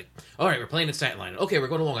it was like, all right, we're playing in Staten Island. Okay, we're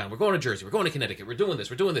going to Long Island. We're going to Jersey. We're going to Connecticut. We're doing this.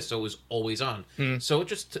 We're doing this. So it was always on. So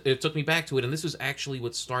it took me back to it, and this was actually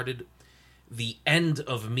what started the end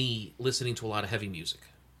of me listening to a lot of heavy music.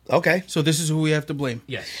 Okay. So this is who we have to blame.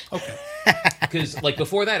 Yes. Okay. Because like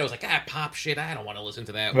before that, I was like, pop shit. I don't want to listen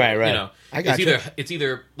to that. Right, right. You know, I got it's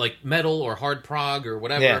either like metal or hard prog or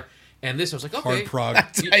whatever. Yeah. And this, I was like, okay, Hard prog.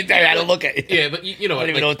 I had to look at it. Yeah, but you know, I don't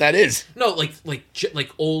even like, know what that is. no, like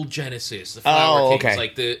old Genesis, the Flower Kings, okay.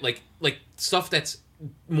 like the like stuff that's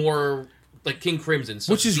more like King Crimson,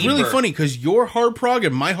 stuff, Which is Steve really Burke. funny because your hard prog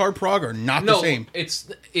and my hard prog are not No, the same.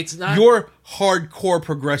 it's not Your hardcore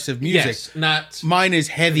progressive music. Yes, not Mine is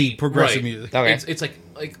heavy progressive right. music. Okay. It's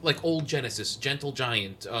like old Genesis, Gentle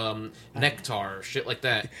Giant, Nectar, shit like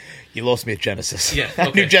that. You lost me at Genesis. Yeah, I knew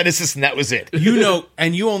okay. Genesis, and that was it. You know,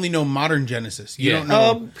 and you only know modern Genesis. You Yeah. don't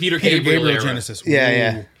know Peter Peter Gabriel Gabriel era. Genesis. Yeah, Ooh.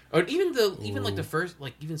 yeah. Or even like the first,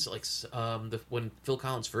 like even like when Phil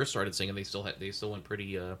Collins first started singing, they still went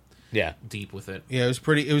pretty Yeah. deep with it. Yeah,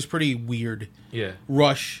 it was pretty weird. Yeah.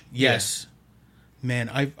 Rush, yes. Man,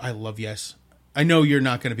 I love Yes. I know you're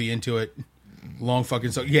not going to be into it. Long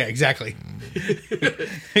fucking song. Yeah, exactly.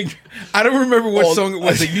 I don't remember what Well, song it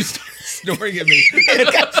was that you started snoring at me.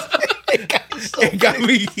 It got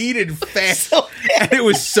me heated fast, So and it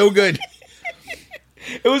was so good.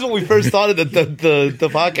 It was when we first started the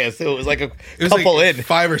podcast. It was like a It was couple like in.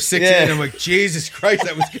 5 or 6 Yeah. in. I'm like, Jesus Christ,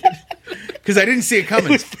 that was good. Because I didn't see it It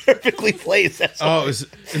coming. was perfectly placed. That's all. Oh, it was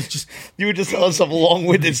just You were just telling some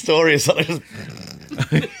long-winded story or something.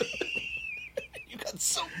 You got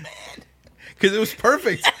so mad. because it was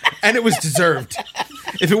perfect and it was deserved.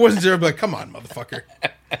 If it wasn't deserved, I'd be like, come on, motherfucker.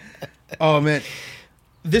 Oh man,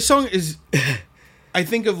 this song is. I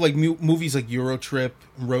think of like movies like Euro Trip,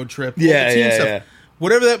 Road Trip, all Yeah, the teen yeah, stuff. yeah.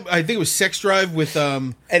 Whatever that. I think it was Sex Drive with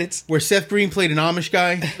And it's, where Seth Green played an Amish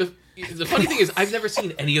guy. The funny thing is, I've never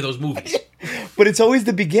seen any of those movies. but it's always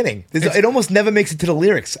the beginning. It almost never makes it to the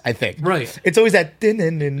lyrics. I think. Right. It's always that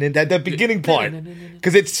that beginning part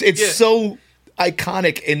because it's Yeah. so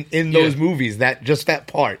iconic in those Yeah. movies that just that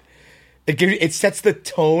part. It sets the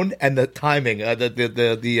tone and the timing,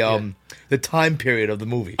 the time period of the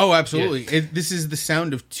movie. Oh, absolutely. This is the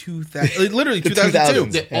sound of 2000, literally The 2002.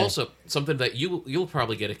 2000s. Yeah, Yeah. Also, something that you'll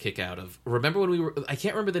probably get a kick out of. Remember when we were? I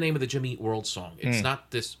can't remember the name of the Jimmy Eat World song. It's not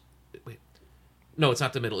this. Wait, no, it's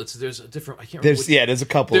not the middle. There's a different. I can't remember. There's a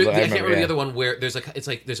couple. There, that I can't remember the yeah. other one where there's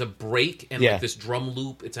there's a break and Yeah. like this drum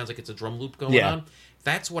loop. It sounds like it's a drum loop going Yeah. on.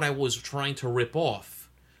 That's what I was trying to rip off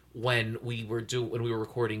when we were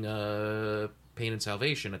recording Pain and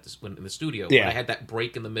Salvation in the studio. Yeah. When I had that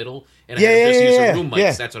break in the middle and Yeah, I had to just yeah, use yeah, the room mics.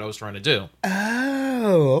 yeah. That's what I was trying to do.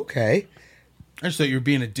 Oh, okay. I just thought you were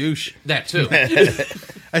being a douche. That too.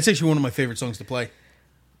 That's actually one of my favorite songs to play.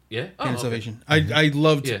 Yeah. Pain and okay. Salvation. I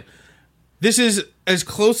loved. Yeah. This is as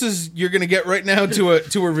close as you're going to get right now to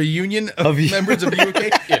a reunion of members of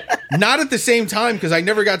UK. Yeah. Not at the same time because I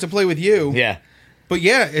never got to play with you. Yeah. But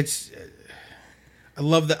yeah, it's. I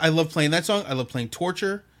love that. I love playing that song. I love playing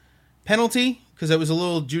Torture, Penalty because that was a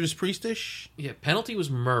little Judas Priestish. Yeah. Penalty was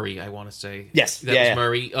Murray, I want to say. Yes. That Yeah, was yeah.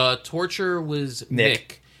 Murray. Torture was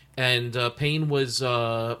Nick. And Pain was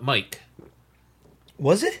Mike.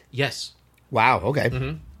 Was it? Yes. Wow. Okay.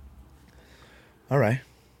 Mm-hmm. All right.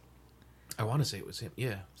 I want to say it was him.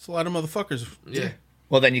 Yeah. It's a lot of motherfuckers. Yeah.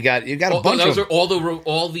 Well, then you got a Oh, bunch those of. are all the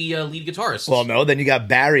lead guitarists. Well, no. Then you got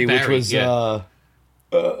Barry, which Barry, was yeah.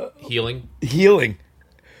 Healing. healing.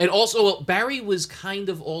 And also, Barry was kind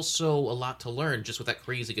of also a lot to learn just with that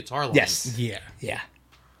crazy guitar line. Yes. Yeah. Yeah.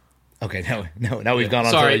 Okay. Now we've gone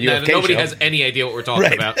on Sorry, to a UFK nobody show. has any idea what we're talking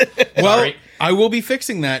Right. about. Well, Sorry. I will be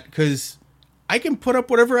fixing that because I can put up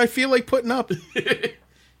whatever I feel like putting up.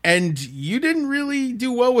 And you didn't really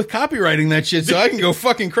do well with copywriting that shit, so I can go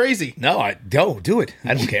fucking crazy. No, I don't do it.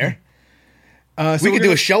 I don't care. So We we're could do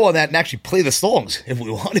gonna- a show on that and actually play the songs if we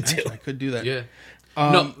wanted to. I could do that. Yeah.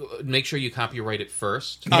 No, make sure you copyright it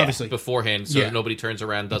first. Obviously. Beforehand, so Yeah. nobody turns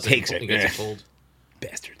around, does Takes it, it, and gets yeah. it pulled.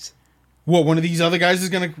 Bastards. What, one of these other guys is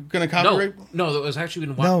gonna No, copyright? no, that was actually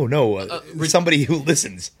been No. Somebody who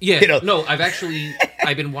listens. Yeah, You know, no,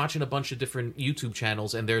 I've been watching a bunch of different YouTube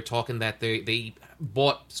channels, and they're talking that they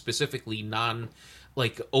bought specifically not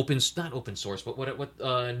open source, but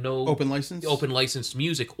no Open license? open licensed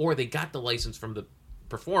music, or they got the license from the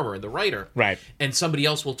performer and the writer, Right. And somebody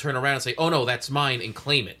else will turn around and say, "Oh no, that's mine," and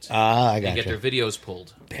claim it, I got and get you. their videos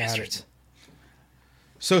pulled. Bastards.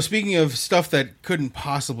 So speaking of stuff that couldn't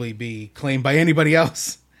possibly be claimed by anybody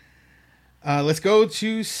else, let's go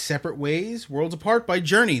to Separate Ways, Worlds Apart by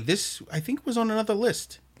Journey. This, I think, was on another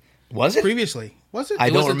list Was it? previously. Was it? I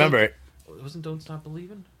don't wasn't remember it. Wasn't "Don't Stop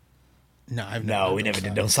Believing"? No, I've No, we never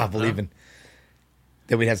did. Don't Stop Believing.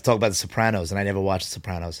 Then we'd have to talk about The Sopranos, and I never watched The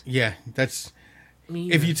Sopranos. Yeah, that's... Me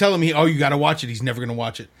If either. you tell him, you got to watch it, he's never going to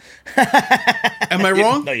watch it. Am I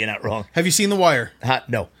wrong? No, you're not wrong. Have you seen The Wire?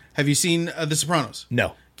 No. Have you seen The Sopranos?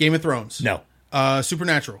 No. Game of Thrones? No.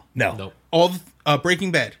 Supernatural? No. Nope. All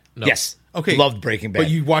Breaking Bad? No. Yes. Okay. Loved Breaking Bad. But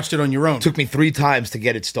you watched it on your own? Took me 3 times to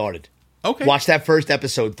get it started. Okay. Watched that first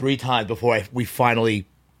episode 3 times before we finally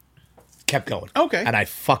kept going. Okay. And I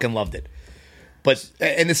fucking loved it. But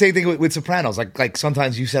and the same thing with Sopranos. Like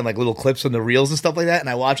sometimes you send like little clips from the reels and stuff like that, and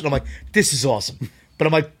I watch it. And I'm like, this is awesome. But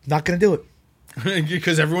I'm like, not gonna do it.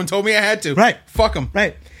 Because everyone told me I had to. Right. Fuck them.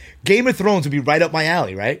 Right. Game of Thrones would be right up my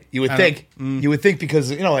alley, right? You would think. Mm. You would think because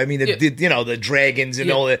the the dragons and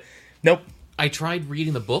Yeah. all that. Nope. I tried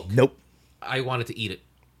reading the book. Nope. I wanted to eat it.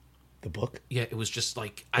 The book. Yeah, it was just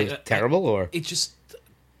like It was terrible, or It just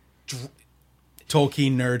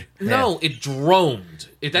Tolkien nerd. no, it droned.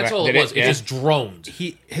 That's Right. all it Did it? was. It Yeah. just droned.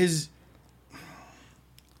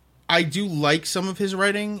 I do like some of his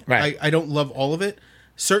writing. Right. I don't love all of it.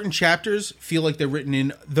 Certain chapters feel like they're written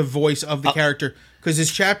in the voice of the character because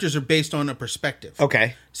his chapters are based on a perspective.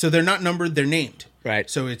 okay. So they're not numbered, they're named. Right.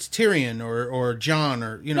 So it's Tyrion or John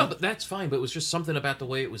or No, but that's fine. But it was just something about the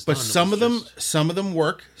way it was But done. some that of was them, just- some of them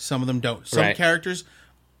work, some of them don't. Some Right. characters,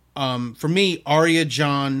 for me, Arya,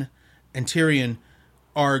 Jon, and Tyrion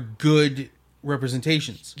are good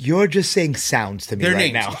representations. You're just saying sounds to me Their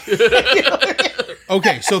right names. now.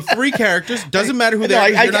 Okay, so 3 characters. Doesn't matter who they are. I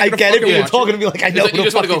you're not I gonna get it. fucking But you're watch talking to me like I know you who the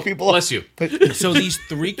just want to fucking go. people are. Bless you. So these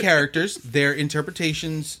 3 characters, their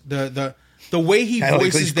interpretations, the way he I like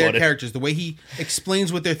voices these their quoted. characters, the way he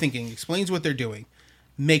explains what they're thinking, explains what they're doing,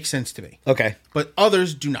 makes sense to me. Okay. But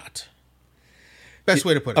others do not. Best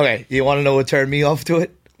way to put it. Okay. You want to know what turned me off to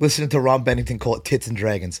it? Listening to Ron Bennington call it "Tits and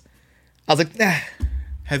Dragons." I was like, nah,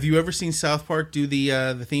 Have you ever seen South Park do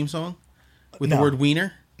the theme song with the No. word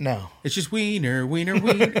wiener? no. It's just wiener, wiener,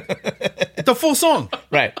 wiener. It's a full song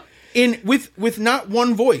Right. with not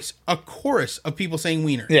one voice, a chorus of people saying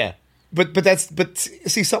wiener. Yeah. But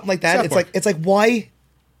see something like that. South It's Park. like why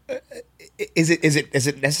is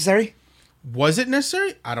it necessary? Was it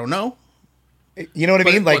necessary? I don't know. You know what I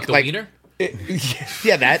mean? What, the like wiener?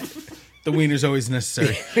 yeah, that. The wiener's always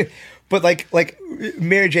necessary. But like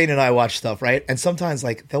Mary Jane and I watch stuff, right? And sometimes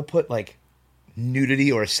like they'll put like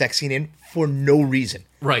nudity or a sex scene in for no reason.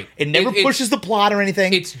 Right. It never pushes the plot or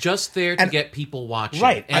anything. It's just there to And- get people watching.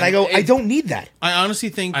 right. And I go, I don't need that. I honestly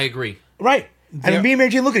think I agree. Right. There- And me and Mary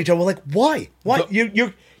Jane look at each other. We're like, why? Why?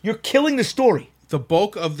 You're killing the story. the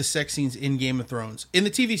bulk of the sex scenes in Game of Thrones, in the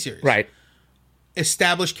TV series, Right.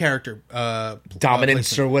 established character Dominance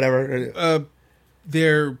placement. or whatever.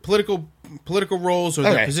 Their political political roles or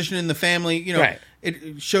their Okay. position in the family. You know, Right.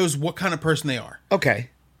 it shows what kind of person they are. Okay.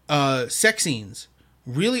 Sex scenes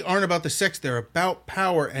really aren't about the sex; they're about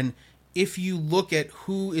power. And if you look at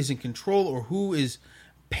who is in control or who is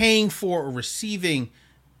paying for or receiving,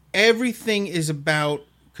 everything is about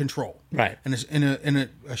control. Right. And it's in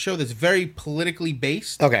a show that's very politically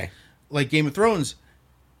based, Okay. like Game of Thrones,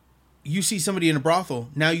 you see somebody in a brothel,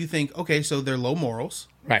 now you think, okay, so they're low morals.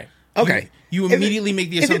 Right. Okay. You If it- immediately make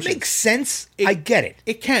the assumption. If it makes sense, I get it.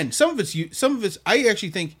 It can. Some of it's. I actually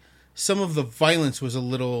think some of the violence was a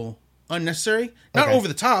little unnecessary. Not Okay. over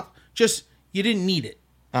the top. Just you didn't need it.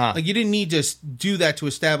 Like you didn't need to do that to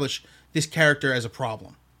establish this character as a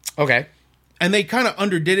problem. Okay. And they kind of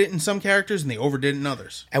underdid it in some characters, and they overdid it in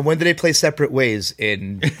others. And when did they play separate ways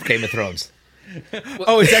in Game of Thrones?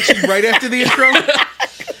 Oh, it's actually right after the intro.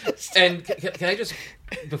 And can I just,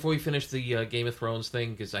 before we finish the Game of Thrones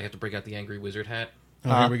thing, because I have to break out the Angry Wizard hat.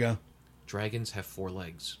 Oh, here we go. Dragons have 4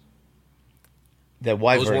 legs. The Those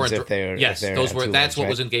wyverns, weren't. if they're Yes, if they're those were. two That's legs, what right?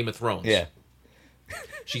 was in Game of Thrones. Yeah.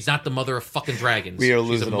 She's not the mother of fucking dragons. We are She's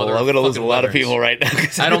losing. the I'm mother of going to lose a fucking lot of wyverns. people right now.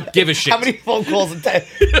 'cause I don't give a shit. How many phone calls in time?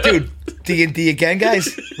 Dude, D&D again,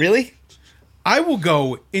 guys? Really? I will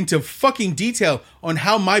go into fucking detail on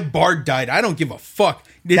how my bard died. I don't give a fuck.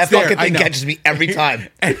 It's That there. fucking I thing know. catches me every time.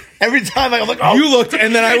 Every time I'm like, oh. You looked,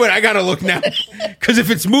 and then I went, I gotta look now. Because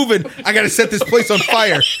if it's moving, I gotta set this place on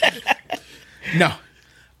fire. No.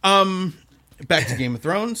 Back to Game of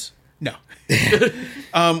Thrones. No.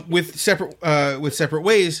 With separate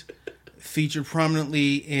ways, featured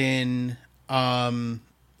prominently in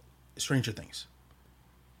Stranger Things.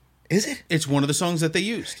 Is it? It's one of the songs that they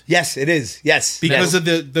used. Yes, it is. Yes. Because of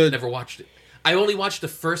the Never watched it. I only watched the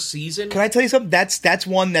first season. Can I tell you something? That's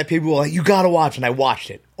one that people were like, you gotta watch, and I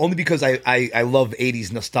watched it only because I love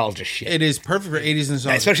 '80s nostalgia shit. it is perfect for 80s and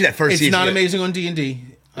songs. Especially that first It's season. not amazing on D&D.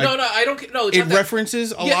 No, I don't. No, it's It not that-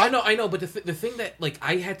 references a Yeah, lot. I know. But the thing that like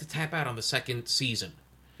I had to tap out on the second season.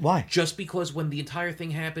 Why? Just because when the entire thing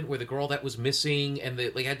happened, where the girl that was missing, and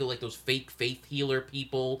they had to like those fake faith healer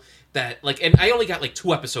people that like, and I only got like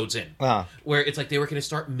 2 episodes in, where it's like they were going to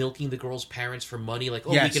start milking the girl's parents for money, like,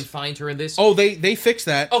 oh, Yes. we can find her in this. Oh, they fixed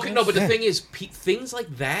that. Okay, no, but the thing is, things like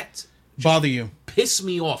that Bother you. piss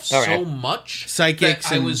me off All so right. much. Psychics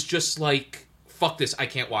that I and- was just like, fuck this, I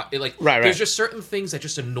can't watch it. Like, Right. there's just certain things that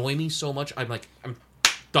just annoy me so much. I'm like, I'm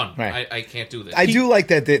done. Right. I can't do this. I do like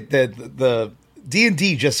that the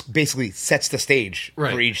D&D just basically sets the stage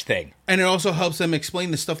Right. for each thing. And it also helps them explain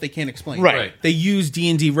the stuff they can't explain. Right. They use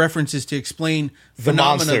D&D references to explain The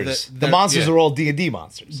phenomena monsters. that The monsters yeah. are all D&D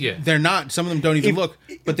monsters. yeah. they're not. Some of them don't even look,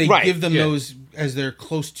 but they Right. give them Yeah. those as they're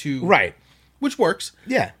close to Right. which works.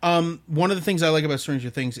 Yeah. One of the things I like about Stranger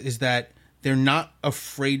Things is that they're not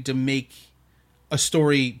afraid to make a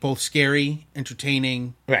story both scary,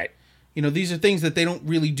 entertaining. Right. You know, these are things that they don't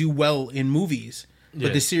really do well in movies, but Yeah.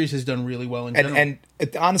 this series has done really well in And general. and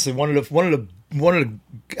it, honestly, one of the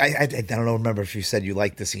I don't know, remember if you said you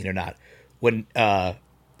liked the scene or not when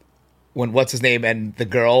what's his name and the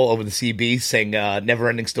girl over the CB sang "Never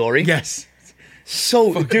Ending Story." yes,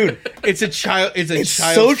 So, dude, it's a child. It's it's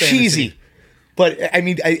child's so fantasy. cheesy. But I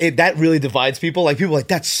mean, that really divides people. Like people are like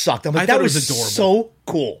that sucked. I'm like I that thought it was was adorable. so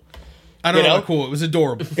cool. I don't You know. know? How cool. It was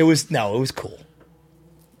adorable. It was cool.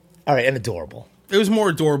 All right, and adorable. It was more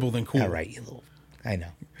adorable than cool. All right, you little. I know.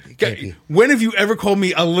 You can't be When have you ever called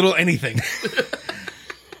me a little anything?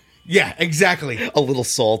 Yeah, exactly. a little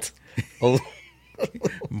salt. A little-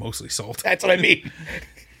 Mostly salt. That's what I mean.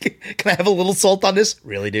 Can I have a little salt on this?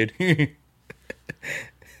 Really, dude?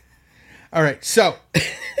 All right. So,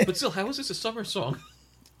 But still, how is this a summer song?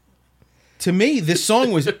 to me, this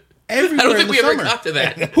song was everywhere I don't in think the we ever summer. got to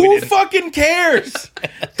that. Who fucking cares?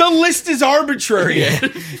 The list is arbitrary.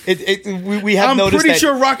 We have I'm noticed pretty that-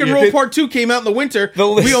 sure Rock and Yeah, Roll the- Part 2 came out in the winter. The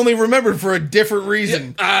list- We only remembered for a different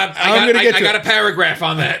reason. I gonna get to got it. a paragraph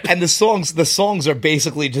on that. And the songs are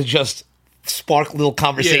basically to just spark little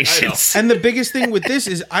conversations. And the biggest thing with this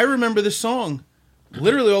is I remember this song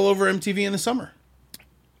literally all over MTV in the summer.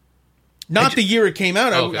 Not the year it came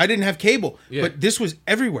out. Okay. I didn't have cable, Yeah. but this was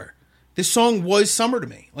everywhere. This song was summer to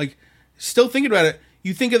me. Like, still thinking about it,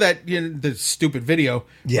 you think of that, the stupid video.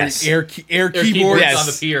 Yes. where air Their keyboards. keyboards Yes. on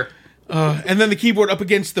the pier. And then the keyboard up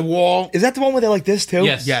against the wall. Is that the one where they're like this too?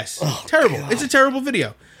 Yes. Yes. Terrible. God. It's a terrible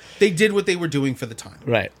video. They did what they were doing for the time.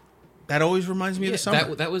 Right. That always reminds me of the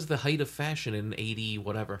summer. That was the height of fashion in 80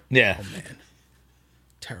 whatever. Yeah.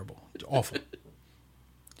 Terrible. It's awful.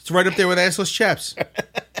 It's right up there with Assless Chaps.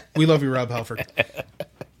 We love you, Rob Halford.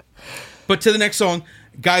 But to the next song,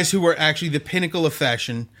 guys who were actually the pinnacle of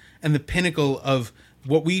fashion and the pinnacle of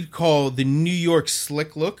what we call the New York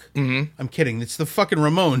slick look. Mm-hmm. I'm kidding. It's the fucking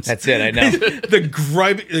Ramones. That's it. I know. the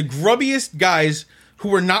grubbiest guys who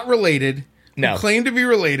were not related, No. who claimed to be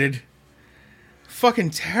related.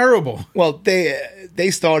 Fucking terrible. Well,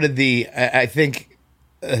 they started I think,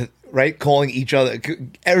 right, calling each other,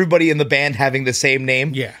 everybody in the band having the same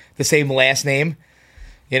name, Yeah. the same last name.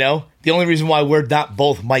 You know, the only reason why we're not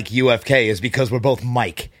both Mike UFK is because we're both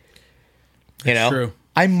Mike. You know, true.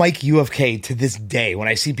 I'm Mike UFK to this day. When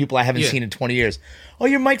I see people I haven't Yeah. seen in 20 years, oh,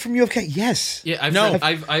 you're Mike from UFK. Yes. Yeah, No, you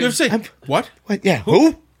I've have to say, what? What? Yeah.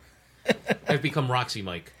 Who? I've become Roxy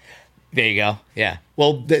Mike. There you go. Yeah.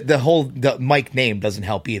 Well, the Mike name doesn't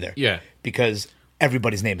help either. Yeah. Because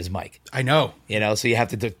everybody's name is Mike. I know. You know, so you have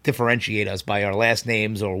to differentiate us by our last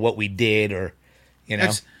names or what we did, or you know,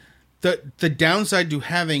 That's the downside to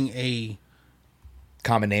having a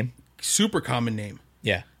common name. super common name.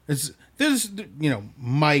 Yeah. There's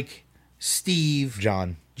Mike, Steve,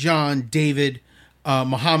 John. David,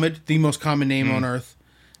 Muhammad, the most common name on earth.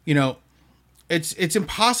 You know, it's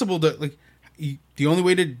impossible to the only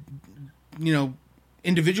way to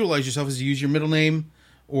individualize yourself is to use your middle name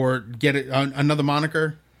or get another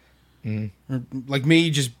moniker. Or, like me,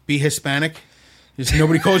 just be Hispanic. Just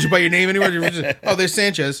nobody calls you by your name anymore. You're just, oh, there's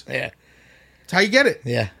Sanchez. Yeah. That's how you get it.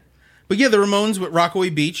 Yeah. But yeah, the Ramones with Rockaway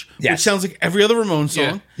Beach, which Yes. sounds like every other Ramones song.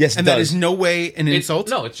 Yeah. Yes, it and that does. is no way an insult.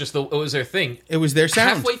 No, it's just it was their thing. It was their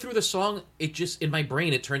sound. Halfway through the song, it just in my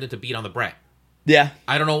brain it turned into Beat on the Brat. Yeah.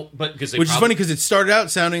 I don't know, but because Which is funny because it started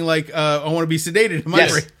out sounding like I want to be sedated in my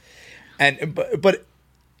Yes. brain. And but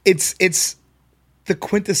it's the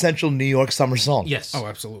quintessential New York summer song. Yes. Oh,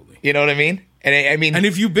 absolutely. You know what I mean? And I mean, And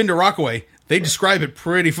if you've been to Rockaway, they describe it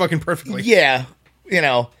pretty fucking perfectly. yeah, you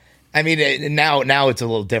know, I mean, now it's a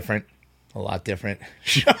little different, a lot different.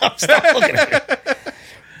 Shut up, stop looking at me.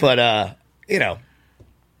 But you know,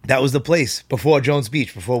 that was the place before Jones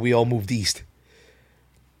Beach, before we all moved east.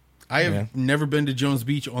 I have Yeah. never been to Jones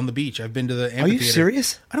Beach on the beach. I've been to the Are amphitheater. you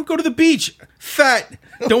serious? I don't go to the beach. Fat.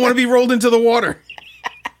 Don't want to be rolled into the water.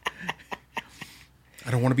 I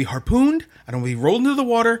don't want to be harpooned. I don't want to be rolled into the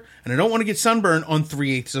water. And I don't want to get sunburned on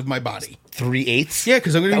 3/8 of my body. 3/8? Yeah,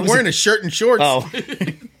 because I'm going to be wearing a shirt and shorts. Oh,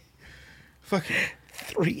 Fuck.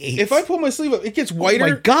 3/8. If I pull my sleeve up, it gets whiter.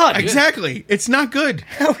 my God. Exactly. It's not good.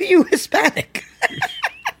 How are you Hispanic?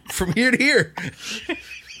 From here to here.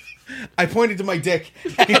 I pointed to my dick.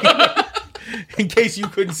 In case you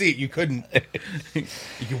couldn't see it. You couldn't.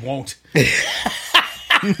 You won't.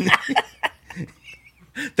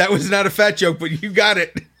 That was not a fat joke, but you got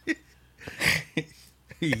it.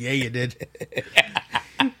 Yeah, you did.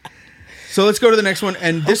 So let's go to the next one.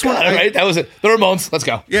 And this one... All right, that was it. The Ramones. Let's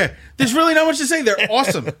go. Yeah, there's really not much to say. They're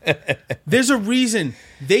awesome. There's a reason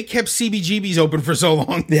they kept CBGB's open for so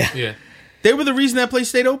long. Yeah. Yeah. They were the reason that place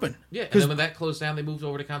stayed open. Yeah, and then when that closed down, they moved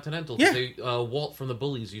over to Continental. Yeah. They, Walt from the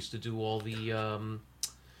Bullies used to do all the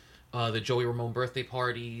Joey Ramone birthday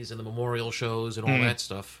parties and the memorial shows and all that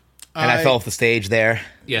stuff. And I fell off the stage there.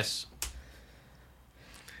 Yes.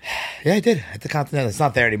 Yeah, I did. At the Continental. It's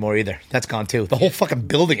not there anymore either. That's gone too. The whole fucking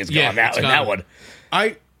building is Yeah, gone now it's in gone. that one.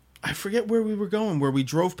 I forget where we were going, where we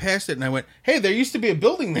drove past it, and I went, hey, there used to be a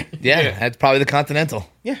building there. Yeah, Yeah. that's probably the Continental.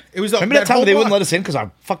 Yeah, it was Remember that time whole when they wouldn't block. let us in because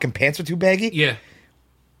our fucking pants were too baggy? Yeah.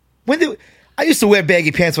 I used to wear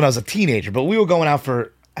baggy pants when I was a teenager, but we were going out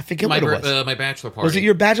for, I forget My what it was. my bachelor party. Was it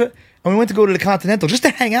your bachelor? And we went to go to the Continental just to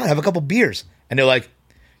hang out, have a couple beers. And they're like,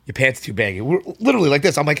 your pants are too baggy. We're literally like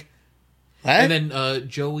this. I'm like, what? And then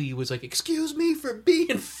Joey was like, "Excuse me for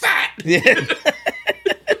being fat." Yeah.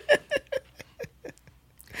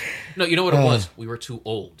 No, you know what it was? We were too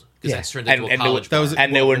old because that's turned into a college that bar. was-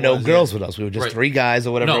 And there were no girls with us. We were just Right. 3 guys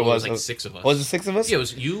or whatever No, it it was. was like 6 of us. Was it 6 of us? Yeah, it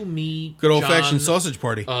was you, me, Good old-fashioned John, sausage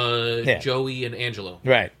party. Yeah. Joey, and Angelo.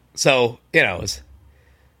 Right. So, you know, it was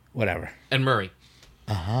whatever. And Murray.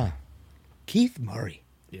 Keith Murray.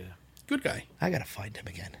 Yeah. Good guy. I got to find him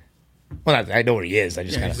again. Well, I know where he is. I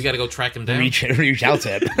just We got got to go track him down. to reach out to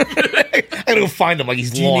him. I got to go find him like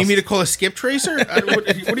he's Do you lost. need me to call a skip tracer? What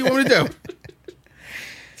do you want me to do?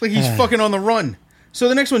 It's like he's fucking on the run. So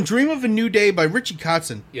the next one, Dream of a New Day by Richie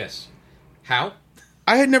Kotzen. Yes. How?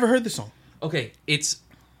 I had never heard the song. Okay, it's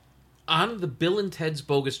on the Bill and Ted's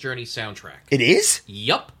Bogus Journey soundtrack. It is?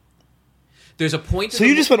 Yup. There's a point. So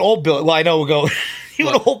you just went old Bill. Well, I know we'll go. You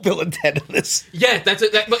went What? old Bill and Ted on this. Yeah, that's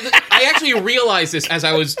it. But I actually realized this as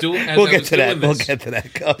I was doing. We'll get to that. We'll get to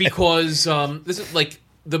that. Go ahead. Because this is like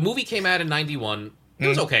the movie came out in '91. It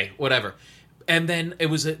was okay, whatever. And then it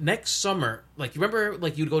was next summer. Like, you remember,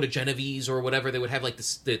 like, you'd go to Genevieve's or whatever. They would have, like,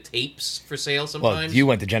 the tapes for sale sometimes. Well, you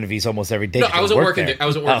went to Genevieve's almost every day. No, I wasn't working there. there. I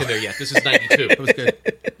wasn't working there yet. This is 92. It was good.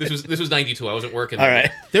 This was 92. I wasn't working All there.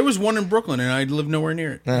 right. There was one in Brooklyn, and I lived nowhere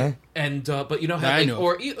near it. Uh-huh. And but you know how, I like, know.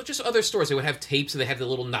 or just other stores, they would have tapes and they had the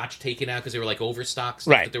little notch taken out because they were like overstock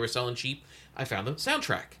stuff Right. that they were selling cheap. I found the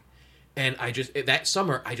soundtrack, and that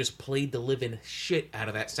summer I just played the living shit out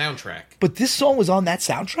of that soundtrack. But this song was on that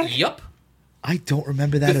soundtrack? Yup. I don't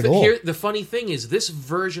remember that at all. The funny thing is, this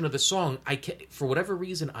version of the song, for whatever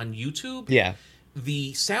reason on YouTube, Yeah.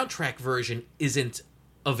 the soundtrack version isn't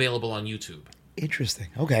available on YouTube. Interesting.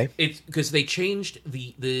 Okay. It's because they changed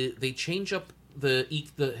they change up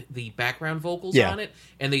the background vocals Yeah. on it,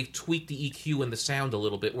 and they tweaked the EQ and the sound a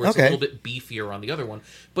little bit, where it's Okay. a little bit beefier on the other one.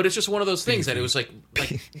 But it's just one of those things that it was like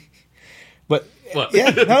But what? yeah,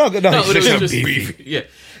 no, No, but it was just beefy. yeah.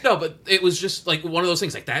 No, but it was just like one of those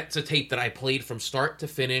things. Like, that's a tape that I played from start to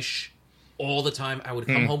finish all the time. I would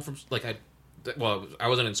come home from I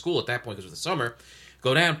wasn't in school at that point because it was the summer.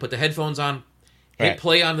 Go down, put the headphones on, hit Right.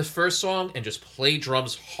 play on the first song, and just play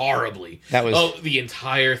drums horribly. That was- the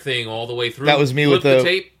entire thing all the way through. That was me with Flip the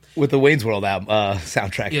tape. with the Wayne's World album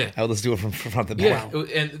soundtrack. Yeah. I would listen to it from front to back. Yeah,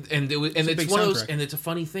 and it was, and a it's big one of those, soundtrack. and it's a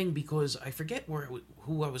funny thing because I forget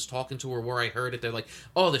who I was talking to or where I heard it. They're like,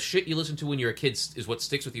 "Oh, the shit you listen to when you're a kid is what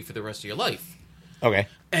sticks with you for the rest of your life." Okay.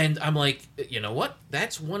 And I'm like, you know what?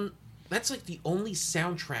 That's like the only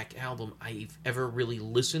soundtrack album I've ever really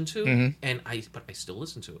listened to, but I still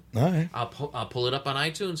listen to it. All right. I'll pull it up on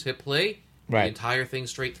iTunes, hit play, Right. the entire thing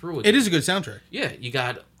straight through. It is a good soundtrack. Yeah, you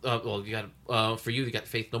got for you got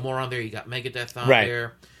Faith No More on there. You got Megadeth on Right.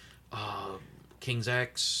 there. King's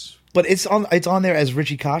X. But it's on there as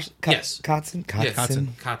Richie Yes. Kotzen. Yeah, Kotzen.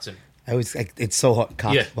 Kotzen. It's so hot.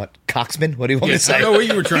 Yeah. What? Coxman? What do you want me to say? I know what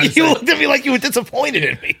you were trying to You say. looked at me like you were disappointed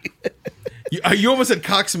in me. You almost said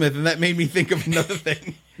Cocksmith, and that made me think of another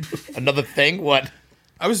thing. Another thing? What?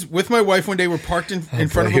 I was with my wife one day. We're parked in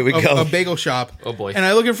front boy, here we of go. a bagel shop. Oh, boy. And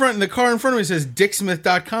I look in front, and the car in front of me says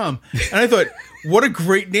dicksmith.com. And I thought, what a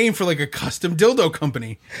great name for like a custom dildo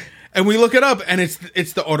company. And we look it up, and it's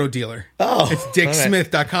the auto dealer. Oh, It's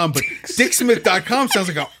dicksmith.com. But dicksmith.com sounds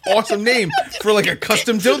like an awesome name for like a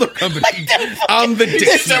custom dildo company. I'm the that what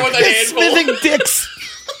dicksmith. the It's handful? smithing dicks.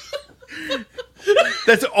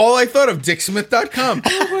 That's all I thought of, dicksmith.com.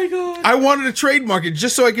 Oh my god! I wanted to trademark it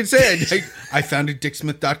just so I could say it. I founded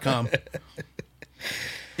dicksmith.com.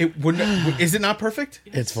 It wouldn't. Is it not perfect?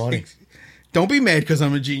 It's funny. Don't be mad because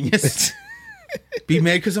I'm a genius. Be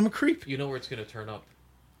mad because I'm a creep. You know where it's going to turn up.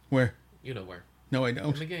 Where? You know where. No, I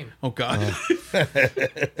don't. In the game. Oh God.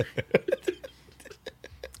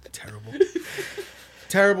 Terrible.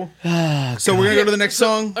 Terrible. So we're gonna go to the next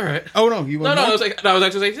song. All right. Oh no, you No, want no, more? I was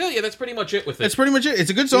actually saying, yeah, that's pretty much it with it. That's pretty much it. It's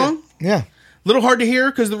a good song. Yeah. Little hard to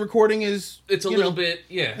hear because the recording is. It's a you little know, bit,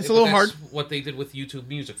 yeah. It's a little that's hard. What they did with YouTube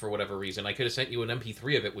Music for whatever reason. I could have sent you an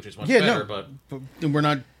MP3 of it, which is much Yeah, better, no, but we're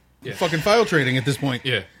not Yeah. fucking file trading at this point.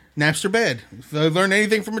 yeah, Napster bad. If I learned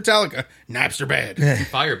anything from Metallica, Napster bad.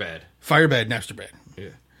 Fire Bad. Fire bad, Napster bad.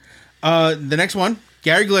 Yeah. The next one,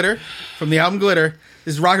 Gary Glitter from the album Glitter.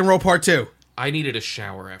 This is Rock and Roll Part 2. I needed a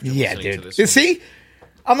shower after Yeah, listening to dude. this. You one. see?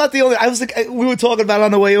 I'm not the only. I was like, we were talking about it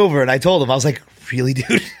on the way over, and I told him, I was like, really,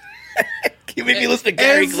 dude? You made me listen to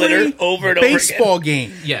Gary Glitter over and over again. baseball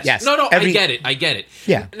game. Yes. Yes. No, Every- I get it.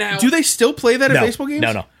 Yeah. Now, Do they still play that at No. baseball games?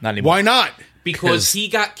 No, not anymore. Why not? because he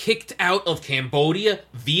got kicked out of Cambodia,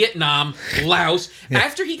 Vietnam, Laos.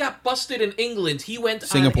 After he got busted in England, he went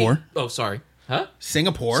Singapore. Oh, sorry. Huh?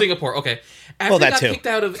 Singapore. Singapore, okay. After Well, he that got too. kicked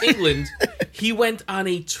out of England, he went on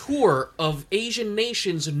a tour of Asian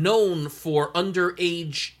nations known for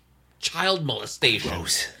underage child molestation.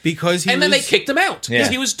 Because he And then they was- kicked him out because Yeah.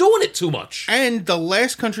 he was doing it too much. And the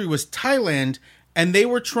last country was Thailand, and they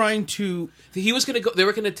were trying to. He was going to go. They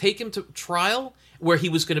were going to take him to trial where he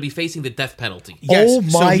was going to be facing the death penalty. Yes, Oh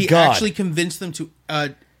so my he God. actually convinced them to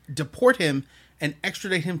deport him and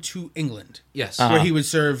extradite him to England. Yes. Where he would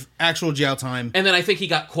serve actual jail time. And then I think he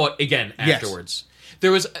got caught again Yes. afterwards.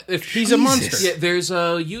 There was He's a monster. Yeah, there's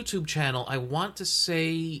a YouTube channel. I want to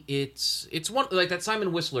say it's one like that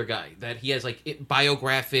Simon Whistler guy that he has like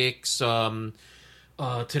biographics.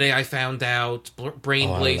 Today I found out Brain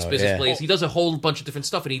I Blaze, don't know, Business yeah. Blaze. He does a whole bunch of different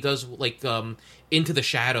stuff, and he does like Into the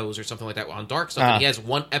Shadows or something like that on dark stuff. And he has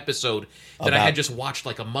one episode that I About had just watched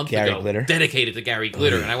like a month Gary ago, Glitter? dedicated to Gary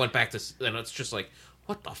Glitter, and I went back to and it's just like,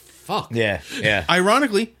 what the fuck? Yeah, yeah.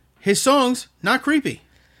 Ironically, his songs, not creepy.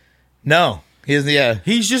 No, he's the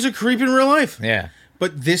He's just a creep in real life. yeah.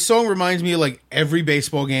 But this song reminds me of like every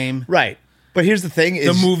baseball game. Right. But here's the thing: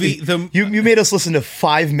 is you made us listen to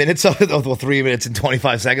 5 minutes of it, well, 3 minutes and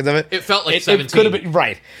 25 seconds of it. It felt like 17. It could have been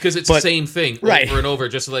right because it's the same thing over and over,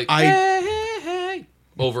 just like hey,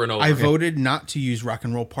 over and over. I voted not to use Rock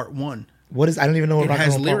and Roll Part 1. What is? I don't even know what Rock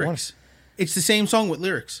and Roll Part 1 is. It's the same song with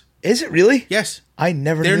lyrics. Is it really? Yes. I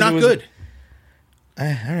never. They're not good. All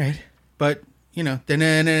right. But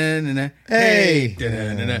hey,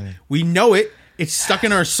 we know it. It's stuck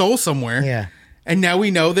in our soul somewhere. Yeah. And now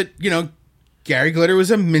we know that Gary Glitter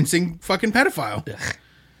was a mincing fucking pedophile.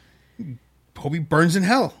 Hope he burns in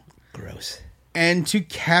hell. Gross. And to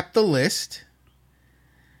cap the list,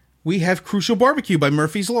 we have Crucial Barbecue by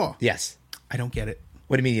Murphy's Law. Yes. I don't get it.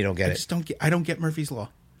 What do you mean you don't get it? I don't get Murphy's Law.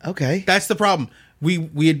 Okay. That's the problem.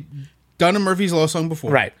 We had done a Murphy's Law song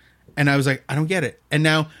before. Right. And I was like, I don't get it. And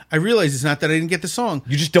now I realize it's not that I didn't get the song.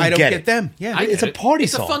 You just don't get it. I don't get them. Yeah. It's a party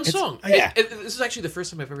song. It's a fun song. Yeah. This is actually the first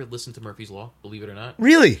time I've ever listened to Murphy's Law, believe it or not.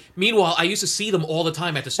 Really? Meanwhile, I used to see them all the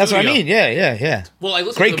time at the studio. That's what I mean. Yeah. Well, I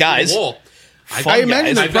listened Great to them guys. the wall. I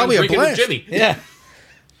imagine they're probably a blast. Jimmy. Yeah.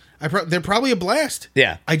 They're probably a blast.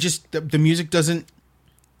 Yeah. I just, the music doesn't.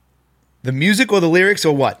 The music or the lyrics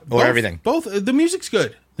or what? Or everything? Both. The music's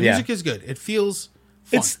good. The music is good. It feels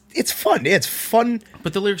fun. It's fun. It's fun.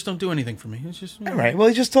 But the lyrics don't do anything for me. It's just... All right. Well,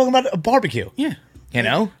 he's just talking about a barbecue. Yeah. You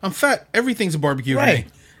know? I'm fat. Everything's a barbecue. Right.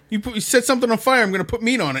 You set something on fire, I'm going to put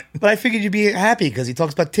meat on it. But I figured you'd be happy because he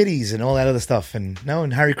talks about titties and all that other stuff. And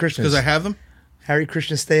Hare Krishna. Because I have them? Hare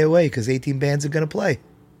Krishna, stay away because 18 bands are going to play.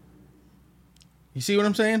 You see what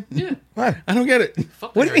I'm saying? Yeah. What? I don't get it.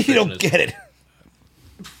 Fuck What do you mean you don't get it?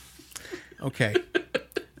 Okay.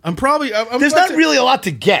 I'm probably... There's not really a lot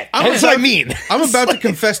to get. That's what I mean. I'm about to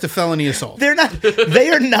confess to felony assault. They are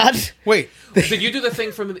not. Wait. Did you do the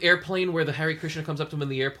thing from the airplane where the Hare Krishna comes up to him in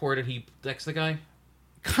the airport and he decks the guy?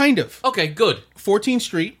 Kind of. Okay, good. 14th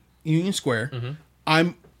Street, Union Square. Mm-hmm.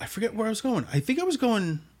 I forget where I was going. I think I was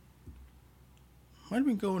going... Might have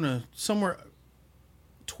been going to somewhere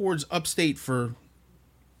towards upstate for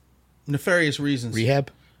nefarious reasons. Rehab?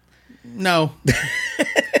 No.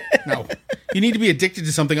 No. You need to be addicted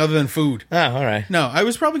to something other than food. Oh, all right. No, I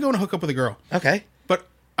was probably going to hook up with a girl. Okay. But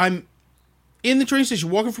I'm in the train station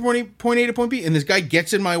walking from point A to point B, and this guy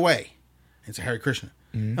gets in my way. It's a Hare Krishna.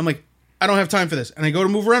 Mm-hmm. I'm like, I don't have time for this. And I go to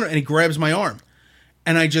move around, and he grabs my arm.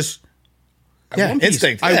 And I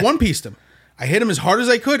instinct. I one-pieced him. I hit him as hard as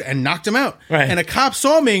I could and knocked him out. Right. And a cop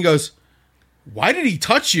saw me and goes, why did he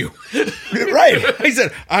touch you? Right. I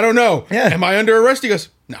said, I don't know. Yeah. Am I under arrest? He goes,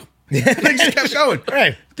 no. And I just kept going.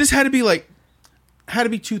 Right. This had to be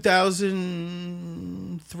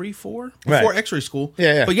 2003, 4? Before Right. X-ray school.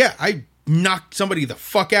 Yeah. But yeah, I knocked somebody the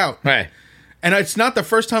fuck out. Right. And it's not the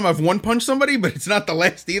first time I've one-punched somebody, but it's not the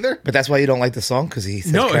last either. But that's why you don't like the song? Because he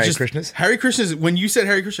says Hare Krishnas? Hare Krishnas, when you said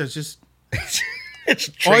Hare Krishna, it's just... It's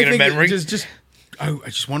triggering a memory. I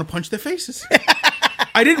just want to punch their faces.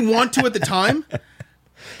 I didn't want to at the time,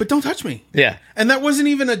 but don't touch me. Yeah. And that wasn't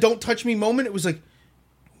even a don't touch me moment. It was like,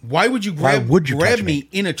 why would you grab me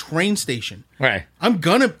in a train station? Right.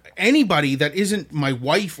 Anybody that isn't my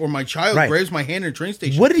wife or my child grabs my hand in a train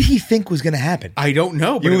station. What did he think was going to happen? I don't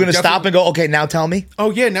know. But you were going to stop and go, okay, now tell me?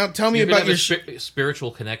 Oh, yeah, now tell me about your...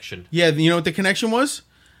 spiritual connection. Yeah, you know what the connection was?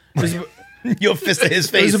 Your fist to his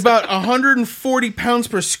face. It was about 140 pounds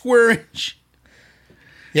per square inch.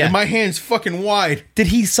 Yeah. And my hand's fucking wide. Did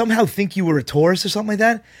he somehow think you were a tourist or something like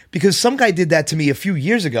that? Because some guy did that to me a few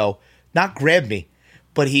years ago. Not grabbed me,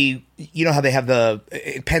 but you know how they have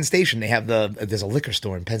in Penn Station, there's a liquor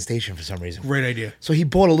store in Penn Station for some reason. Great idea. So he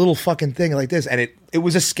bought a little fucking thing like this, and it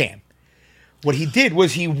was a scam. What he did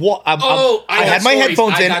was I had my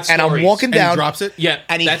headphones in, and I'm walking down. And he drops it? Yeah,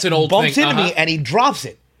 and that's an old bumps thing. into me, and he drops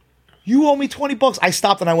it. You owe me $20. I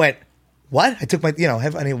stopped and I went, what? I took my,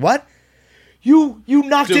 what? You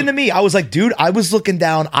knocked into me. I was like, dude, I was looking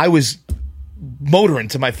down. I was motoring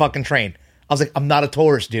to my fucking train. I was like, I'm not a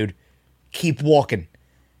tourist, dude. Keep walking.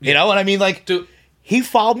 You know what I mean? Like, dude, he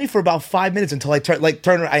followed me for about 5 minutes until I turned.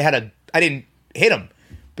 I didn't hit him,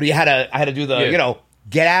 but I had to do the,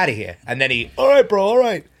 get out of here. And then all right, bro, all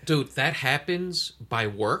right. Dude, that happens by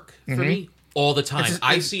work for me all the time.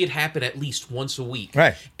 I see it happen at least once a week.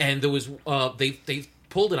 Right. And there was, they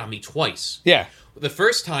pulled it on me twice. Yeah. The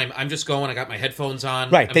first time, I'm just going. I got my headphones on.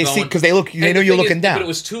 Right. They see because they know you're looking down. But it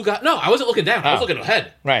was two guys. No, I wasn't looking down. I was looking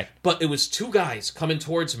ahead. Right. But it was two guys coming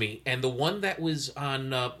towards me, and the one that was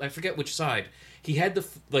on I forget which side. He had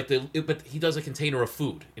but he does a container of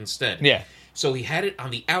food instead. Yeah. So he had it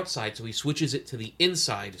on the outside, so he switches it to the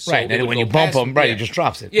inside. So right. And when you bump him, he just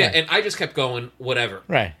drops it. Yeah. Right. And I just kept going. Whatever.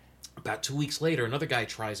 Right. About 2 weeks later, another guy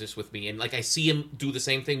tries this with me, and I see him do the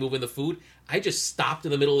same thing, moving the food. I just stopped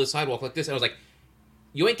in the middle of the sidewalk like this, and I was like,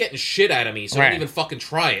 you ain't getting shit out of me, so Right. don't even fucking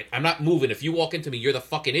try it. I'm not moving. If you walk into me, you're the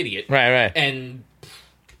fucking idiot. Right. And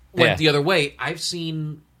went Yeah. the other way. I've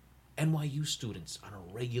seen NYU students on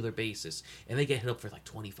a regular basis, and they get hit up for like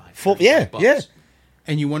 25 $35 yeah.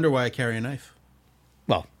 And you wonder why I carry a knife.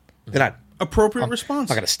 Well, they're not. Appropriate response.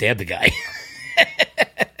 I'm not gonna stab the guy.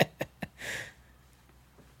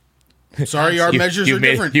 Sorry, our measures are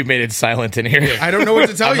different. You made it silent in here. I don't know what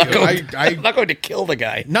to tell you. I'm not going to kill the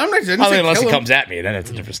guy. No, I'm not. I didn't I mean, say unless kill he him. comes at me, then it's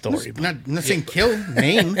a different story. But. I'm not saying kill,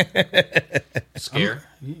 maim. Scare.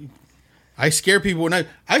 I scare people when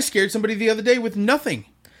I scared somebody the other day with nothing.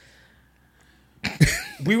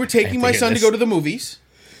 We were taking my son to go to the movies.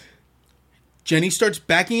 Jenny starts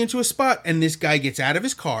backing into a spot, and this guy gets out of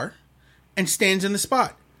his car and stands in the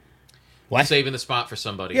spot. What? Saving the spot for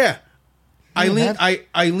somebody. Yeah. I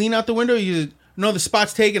Yeah, lean out the window. No, the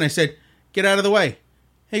spot's taken. I said, get out of the way.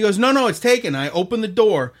 He goes, no, it's taken. I opened the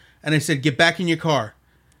door, and I said, get back in your car.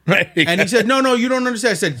 Right. And he said, no, you don't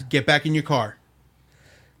understand. I said, get back in your car.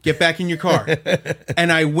 Get back in your car.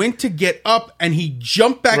 And I went to get up, and he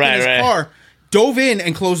jumped back in his car, dove in,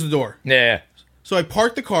 and closed the door. Yeah. So I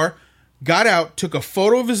parked the car, got out, took a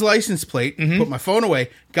photo of his license plate, put my phone away,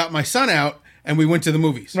 got my son out, and we went to the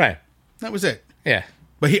movies. Right. That was it. Yeah.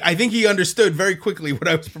 But I think he understood very quickly what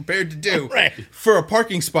I was prepared to do Right. for a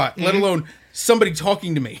parking spot, let alone somebody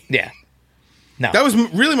talking to me. Yeah. No. That was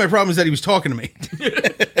really my problem, is that he was talking to me.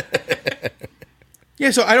 Yeah,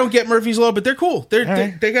 so I don't get Murphy's Law, but they're cool.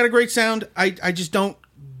 right. They got a great sound. I just don't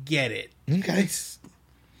get it. Okay. It's,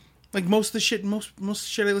 like most of the shit I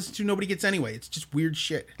listen to, nobody gets anyway. It's just weird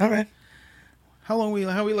shit. All right. How are we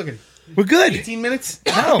looking? We're good. 18 minutes?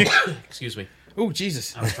 No. Excuse me. Oh,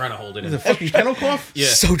 Jesus. I was trying to hold it The in. fucking kennel cough? Yeah.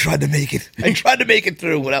 So tried to make it. I tried to make it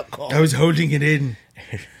through without calling. I was holding it in.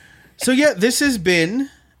 So yeah, this has been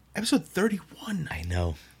episode 31. I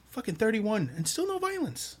know. Fucking 31. And still no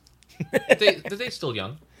violence. They're still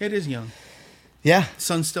young. It is young. Yeah.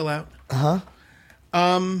 Sun's still out.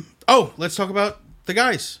 Oh, let's talk about the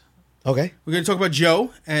guys. Okay. We're going to talk about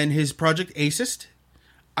Joe and his project Acist.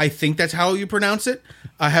 I think that's how you pronounce it.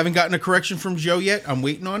 I haven't gotten a correction from Joe yet. I'm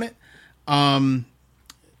waiting on it. I'm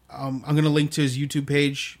going to link to his YouTube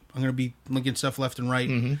page. I'm going to be linking stuff left and right.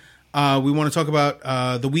 We want to talk about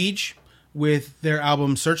The Weege with their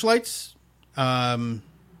album Searchlights.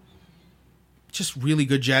 Just really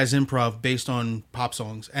good jazz improv based on pop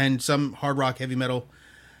songs and some hard rock, heavy metal.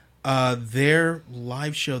 Their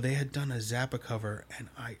live show, they had done a Zappa cover, and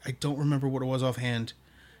I don't remember what it was offhand.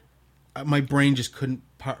 My brain just couldn't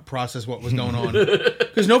process what was going on.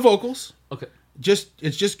 Because no vocals. Okay.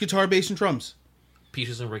 It's just guitar, bass, and drums.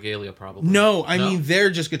 Peaches and Regalia, probably. No, I mean they're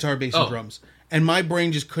just guitar, bass, and Oh. drums. And my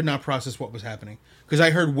brain just could not process what was happening. Because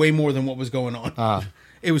I heard way more than what was going on.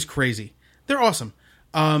 It was crazy. They're awesome.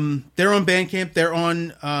 They're on Bandcamp.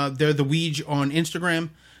 They're the Weege on Instagram.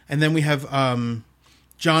 And then we have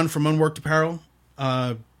John from Unworked Apparel.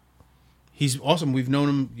 He's awesome. We've known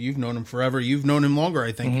him. You've known him forever. You've known him longer,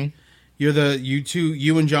 I think.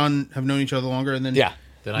 You and John have known each other longer. And then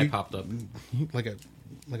Then I popped up. like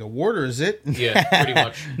a warder, is it? Yeah, pretty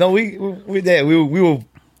much. No, we were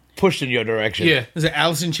pushed in your direction. Yeah, Is it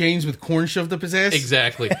Alice in Chains with corn shoved up his ass?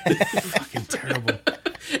 exactly. Fucking terrible.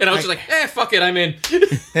 And I was just like, fuck it, I'm in.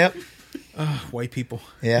 Yep. White people.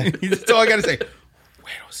 Yeah. That's all I got to say.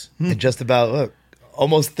 Weirdos. And just about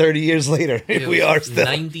almost 30 years later, It we was are still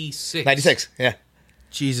 96. 96. Yeah.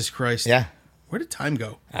 Jesus Christ. Yeah. Where did time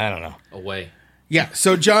go? I don't know. Away. Yeah.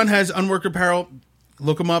 So John has Unworked Apparel.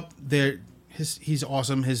 Look him up. He's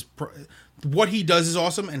awesome. What he does is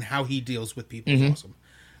awesome, and how he deals with people is awesome.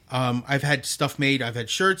 I've had stuff made. I've had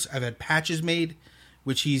shirts. I've had patches made,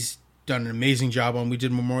 which he's done an amazing job on. We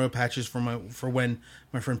did memorial patches for when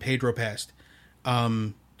my friend Pedro passed.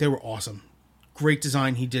 They were awesome. Great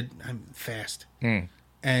design. He did fast.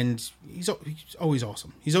 And he's always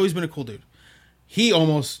awesome. He's always been a cool dude. He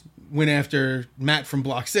almost went after Matt from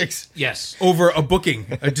Block 6 Yes. over a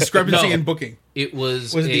discrepancy No. in booking. It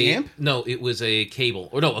was it the amp? No, it was a cable.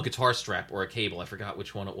 Or no, a guitar strap or a cable. I forgot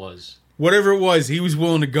which one it was. Whatever it was, he was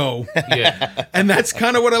willing to go. Yeah. And that's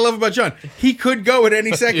kind of what I love about John. He could go at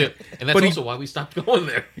any second. Yeah. And that's But also why we stopped going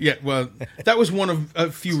there. Yeah, well, that was one of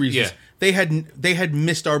a few reasons. Yeah. They had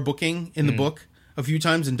missed our booking in the book a few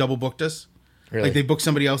times and double booked us. Really? Like they booked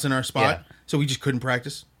somebody else in our spot, Yeah. so we just couldn't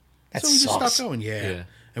practice. That so we just sucks. stopped going. Yeah. Yeah.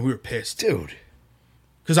 And we were pissed. Dude.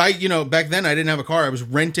 Because back then I didn't have a car. I was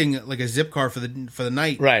renting like a zip car for the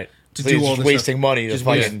night. Right. To So do you're all just this wasting stuff. money to Just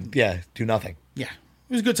fucking, do nothing. Yeah.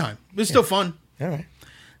 It was a good time. It was still fun. All right.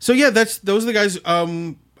 So yeah, those are the guys.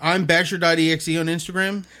 I'm Basher.exe on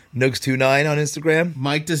Instagram. Nugs29 on Instagram.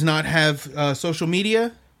 Mike does not have social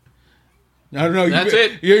media. I don't know. That's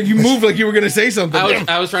it. You moved like you were going to say something.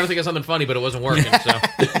 I was trying to think of something funny, but it wasn't working. So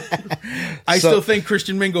I still think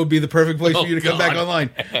Christian Mingle would be the perfect place for you to come back God. online.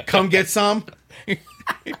 Come get some.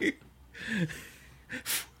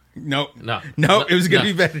 No, it was going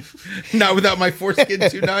to be better. Not without my foreskin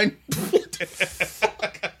 29.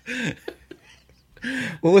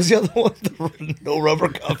 What was the other one? The no rubber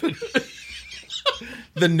coven.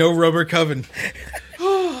 The no rubber coven.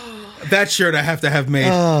 That shirt I have to have made,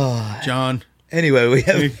 John. Anyway, we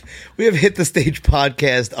have Hit the Stage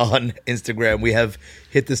Podcast on Instagram. We have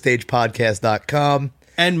hitthestagepodcast.com.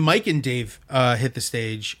 And Mike and Dave hit the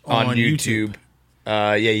stage on YouTube.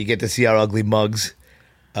 Yeah, you get to see our ugly mugs.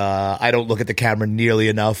 I don't look at the camera nearly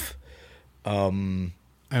enough. I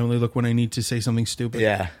only look when I need to say something stupid.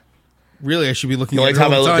 Yeah. Really, I should be looking The at it all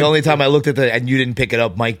the time. The only time I looked at and you didn't pick it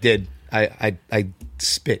up, Mike did. I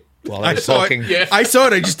spit while I was saw talking. it. Yeah. I saw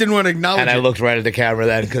it. I just didn't want to acknowledge And it. I looked right at the camera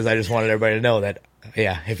then because I just wanted everybody to know that,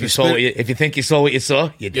 yeah, if you think you saw what you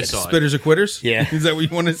saw, you did. saw it. Spitters or quitters? Yeah. Is that what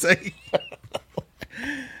you want to say?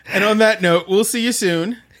 And on that note, we'll see you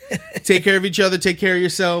soon. Take care of each other. Take care of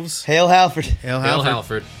yourselves. Hail Halford. Hail Hail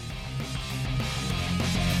Halford. Halford.